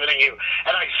bullshitting you.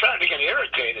 And I started to get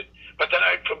irritated. But then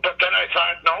I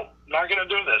thought, no, I'm not going to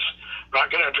do this. I'm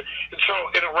not going to. And so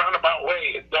in a roundabout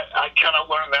way, that I kind of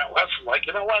learned that lesson. Like,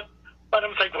 you know what? Let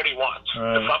him think what he wants.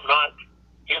 Right. If I'm not,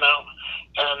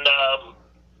 And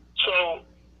so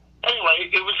anyway,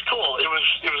 it was cool. It was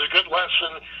a good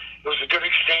lesson. It was a good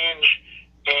exchange,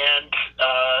 and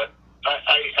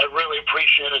I really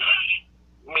appreciated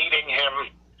meeting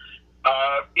him.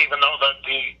 Even though that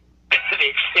the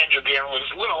exchange at the end was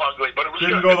a little ugly, but it was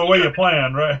didn't go the way you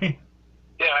planned, right?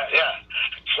 Yeah.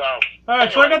 So all right,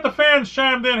 anyway. So I got the fans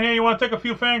chimed in here. You want to take a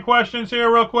few fan questions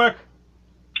here, real quick?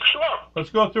 Sure. Let's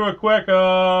go through it quick.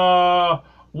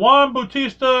 Juan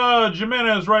Bautista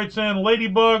Jimenez writes in,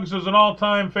 Ladybugs is an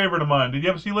all-time favorite of mine. Did you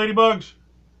ever see Ladybugs?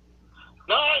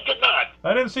 No, I did not.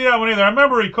 I didn't see that one either. I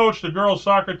remember he coached the girls'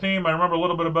 soccer team. I remember a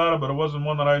little bit about it, but it wasn't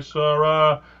one that I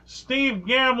saw. Steve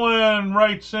Gamlin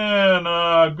writes in,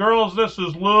 girls, this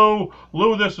is Lou.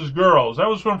 Lou, this is girls. That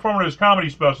was from one of his comedy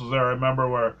specials there, I remember,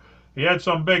 where he had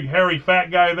some big, hairy,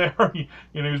 fat guy there. He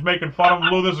was making fun of him.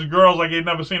 Lou, this is girls, like he'd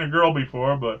never seen a girl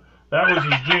before, but that was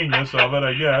his genius of it,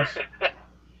 I guess.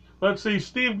 Let's see,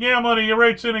 Steve Gamlin, he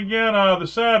writes in again, the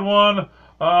sad one.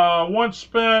 Once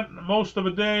spent most of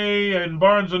a day in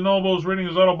Barnes & Noble's reading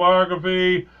his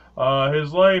autobiography.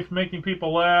 His life making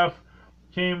people laugh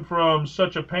came from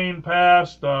such a pain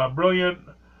past. Brilliant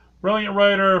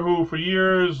writer who for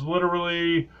years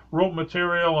literally wrote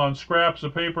material on scraps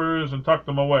of papers and tucked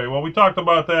them away. Well, we talked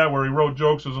about that where he wrote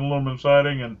jokes as an aluminum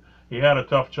siding and he had a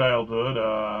tough childhood.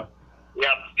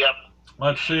 Yep.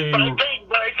 Let's see. But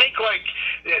I think like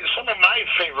some of my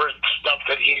favorite stuff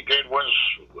that he did was,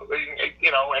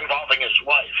 involving his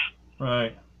wife.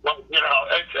 Right. Well,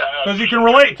 because you can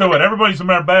relate to it. Everybody's in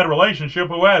a bad relationship.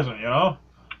 Who hasn't? Yeah,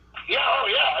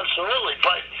 absolutely.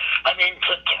 But I mean,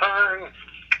 to turn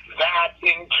that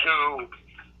into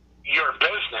your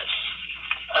business,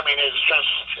 I mean, it's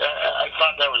just. I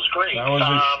thought that was great. That was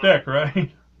his shtick,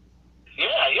 right?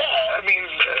 Yeah. I mean,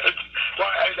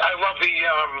 I love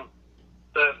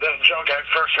the joke. I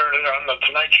first heard it on the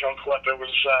Tonight Show clip. It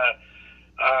was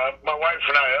my wife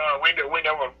and I.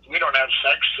 We don't have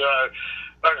sex.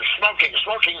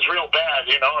 Smoking's real bad.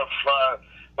 If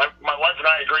my wife and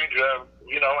I agreed to,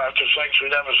 after sex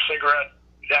we'd have a cigarette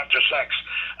after sex.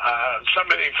 Some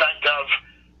of the effect of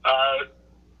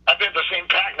I've been the same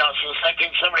pack now since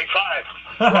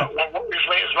 1975. What worries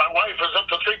me is my wife is up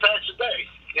to 3 packs a day.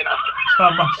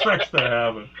 How much sex they're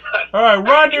having. All right,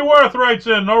 Rodney Worth writes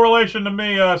in, no relation to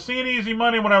me. Seen Easy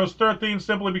Money when I was 13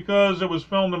 simply because it was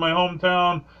filmed in my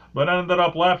hometown, but ended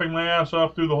up laughing my ass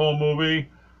off through the whole movie.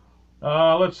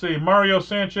 Let's see. Mario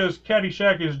Sanchez,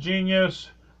 Caddyshack is genius.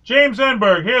 James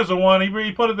Enberg, here's the one.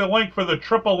 He put the link for the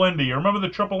Triple Lindy. You remember the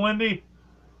Triple Lindy?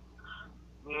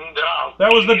 No.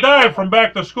 That was the dive from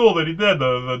Back to School that he did.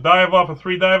 The dive off of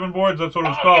 3 diving boards. That's what it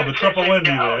was called. The Triple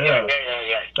Lindy there. Yeah.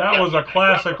 That was a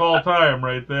classic all time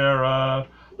right there.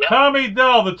 Tommy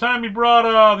Dell, the time he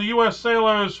brought the U.S.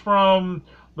 sailors from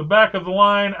the back of the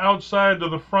line outside to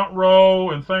the front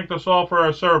row and thanked us all for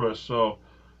our service. So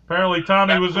apparently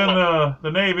Tommy was in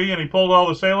the Navy and he pulled all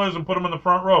the sailors and put them in the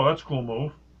front row. That's a cool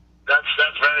move. That's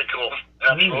very cool.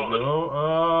 Absolutely. There you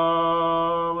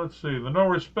go. Let's see. The No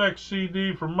Respect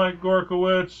CD from Mike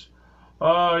Gorkowitz.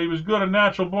 He was good at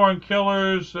Natural Born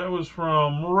Killers. That was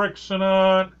from Rick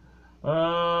Sinat.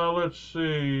 Let's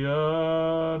see.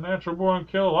 Natural Born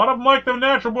Killers. A lot of them like them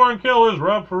Natural Born Killers.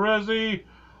 Rob Ferezzi.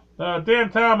 Dan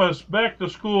Thomas, Back to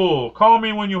School. Call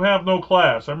me when you have no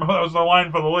class. I remember that was the line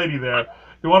for the lady there.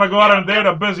 You want to go out on a date?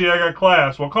 I'm busy. I got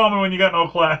class. Well, call me when you got no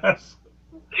class.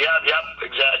 Yep,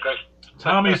 exactly.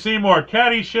 Tommy Seymour,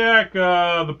 Caddyshack,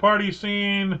 the party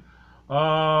scene,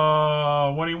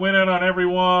 when he went in on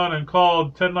everyone and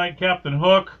called Ted Knight Captain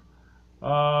Hook.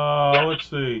 Let's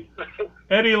see.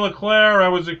 Eddie LeClaire, I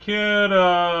was a kid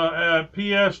at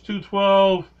PS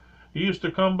 212. He used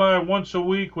to come by once a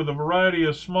week with a variety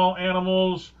of small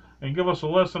animals and give us a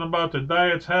lesson about their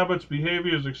diets, habits,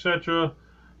 behaviors, etc.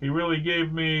 He really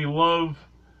gave me love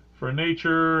for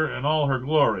nature and all her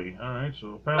glory. All right,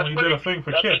 so apparently he did a thing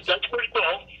for kids. That's pretty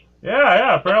cool.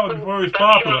 Yeah, apparently before he was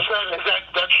popular.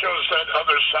 That shows that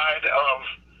other side of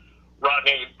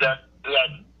Rodney that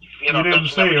you didn't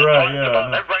see, right? Yeah.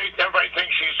 No. Everybody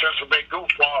thinks he's just a big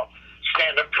goofball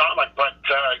stand-up comic, but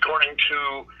according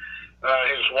to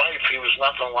his wife, he was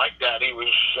nothing like that. He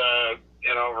was,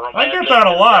 romantic. I get that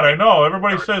a lot. I know.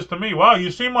 Everybody says to me, "Wow,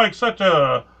 you seem like such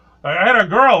a." I had a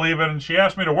girl even, and she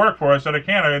asked me to work for her. I said, I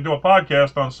can't. I do a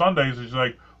podcast on Sundays. She's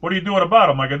like, what are you doing about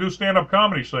it? I'm like, I do stand-up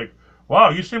comedy. She's like,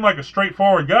 wow, you seem like a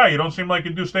straightforward guy. You don't seem like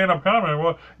you do stand-up comedy.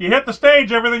 Well, you hit the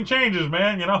stage, everything changes,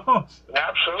 man,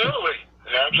 Absolutely.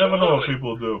 Never know what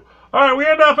people do. All right, we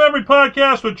end off every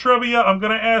podcast with trivia. I'm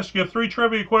going to ask you 3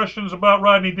 trivia questions about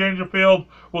Rodney Dangerfield.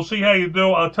 We'll see how you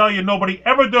do. I'll tell you, nobody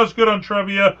ever does good on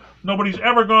trivia. Nobody's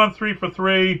ever gone 3 for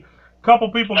 3.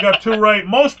 Couple people got 2 right.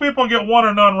 Most people get 1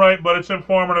 or none right, but it's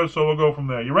informative, so we'll go from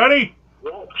there. You ready?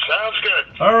 Sounds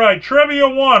good. All right, Trivia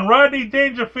 1. Rodney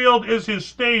Dangerfield is his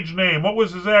stage name. What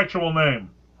was his actual name?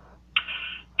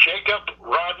 Jacob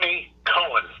Rodney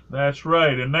Cohen. That's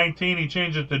right. In 19, he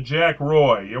changed it to Jack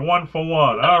Roy. You're 1 for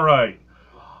 1. All right.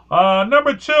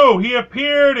 Number 2, he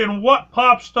appeared in what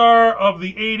pop star of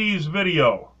the 80s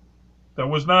video that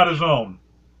was not his own?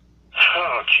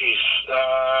 Oh, jeez.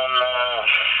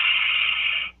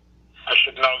 I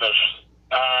should know this.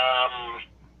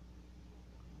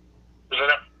 Is it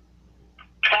a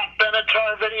Pat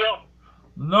Benatar video?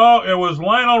 No, it was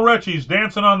Lionel Richie's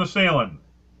Dancing on the Ceiling.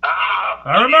 Ah,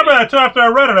 I remember that after I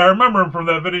read it. I remember him from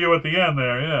that video at the end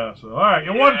there, yeah. So, all right,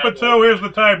 you're 1 for 2. Here's the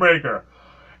tiebreaker.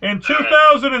 In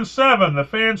 2007, the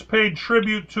fans paid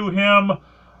tribute to him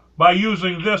by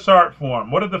using this art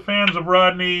form. What did the fans of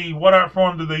Rodney, what art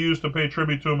form did they use to pay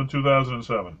tribute to him in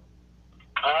 2007?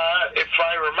 If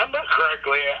I remember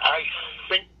correctly, I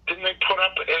think, didn't they put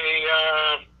up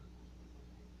it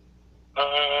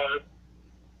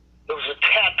was a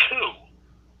tattoo.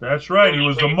 That's right. He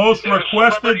was the most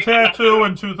requested tattoo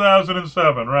in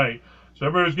 2007, right? So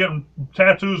everybody's getting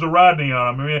tattoos of Rodney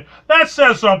on him. I mean, that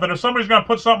says something. If somebody's going to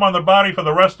put something on their body for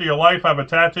the rest of your life, have a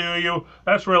tattoo of you,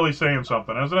 that's really saying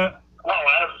something, isn't it? Oh,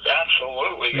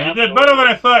 absolutely. You did better than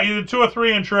I thought. You did 2 or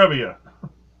 3 in trivia.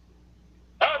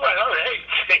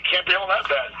 Hey, can't be all that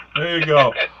bad. There you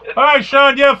go. All right,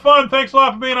 Sean, you have fun. Thanks a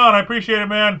lot for being on. I appreciate it,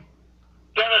 man.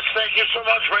 Dennis, thank you so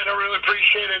much, man. I really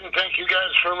appreciate it, and thank you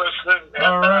guys for listening. And,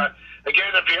 all right.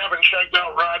 Again, if you haven't checked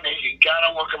out Rodney, you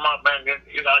gotta look him up, man.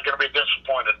 You're not gonna be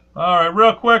disappointed. All right,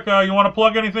 real quick, you want to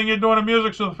plug anything you're doing in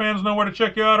music so the fans know where to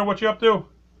check you out or what you're up to?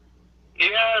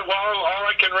 Yeah, well, all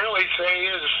I can really say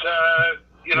is,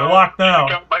 you're locked down.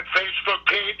 Check out my Facebook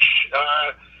page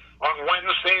on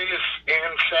Wednesdays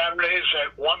and Saturdays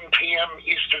at 1 p.m.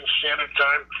 Eastern Standard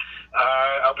Time.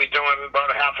 I'll be doing about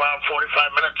a half hour,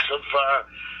 45 minutes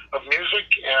of music,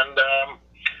 and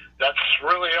that's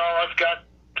really all I've got.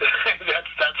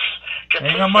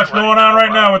 Ain't got much going on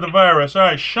right now with the virus. All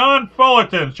right, Sean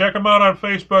Fullerton. Check him out on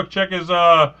Facebook. Check his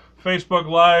Facebook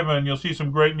Live, and you'll see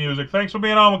some great music. Thanks for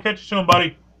being on. We'll catch you soon,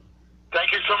 buddy.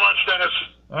 Thank you so much, Dennis.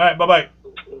 All right, bye-bye.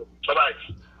 Bye-bye.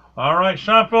 All right,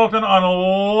 Sean Fullerton on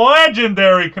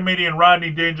legendary comedian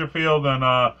Rodney Dangerfield, and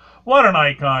what an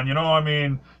icon, you know. I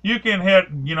mean, you can hit,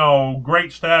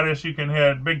 great status, you can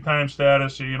hit big-time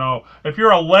status, If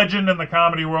you're a legend in the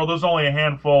comedy world, there's only a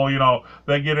handful,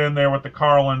 that get in there with the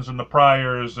Carlins and the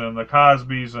Pryors and the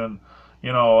Cosbys and,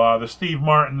 the Steve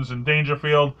Martins and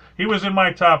Dangerfield. He was in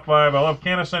my top 5. I love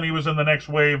Kinnison. He was in the next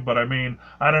wave, but, I mean,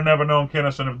 I'd have never known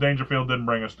Kinnison if Dangerfield didn't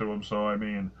bring us to him. So, I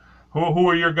mean, who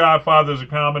are your godfathers of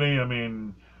comedy? I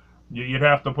mean, you'd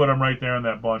have to put him right there in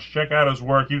that bunch. Check out his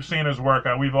work. You've seen his work.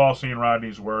 We've all seen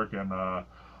Rodney's work, and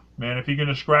man, if you can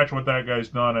just scratch what that guy's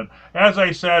done. And as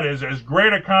I said, as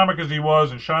great a comic as he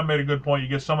was, and Sean made a good point, you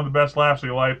get some of the best laughs of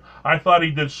your life. I thought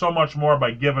he did so much more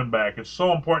by giving back. It's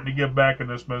so important to give back in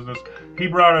this business. He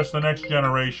brought us the next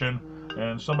generation,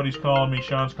 and somebody's calling me.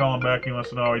 Sean's calling back. He wants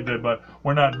to know how he did, but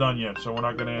we're not done yet, so we're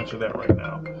not going to answer that right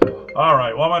now. All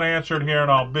right, well, I'm going to answer it here, and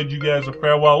I'll bid you guys a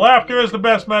farewell. Laughter is the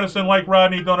best medicine. Like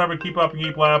Rodney, don't ever keep up and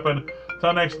keep laughing.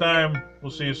 Till next time, we'll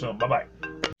see you soon. Bye-bye.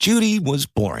 Judy was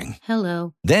boring.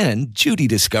 Hello. Then Judy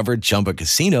discovered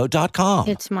ChumbaCasino.com.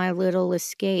 It's my little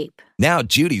escape. Now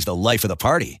Judy's the life of the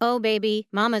party. Oh, baby,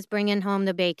 mama's bringing home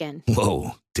the bacon.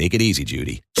 Whoa, take it easy,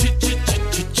 Judy.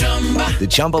 The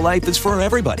Chumba life is for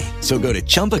everybody. So go to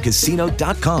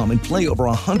ChumbaCasino.com and play over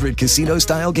 100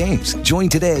 casino-style games. Join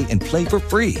today and play for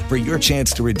free for your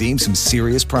chance to redeem some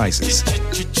serious prizes.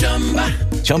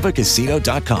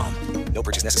 ChumbaCasino.com. No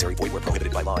purchase necessary. Void where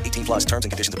prohibited by law. 18+ terms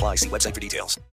and conditions apply. See website for details.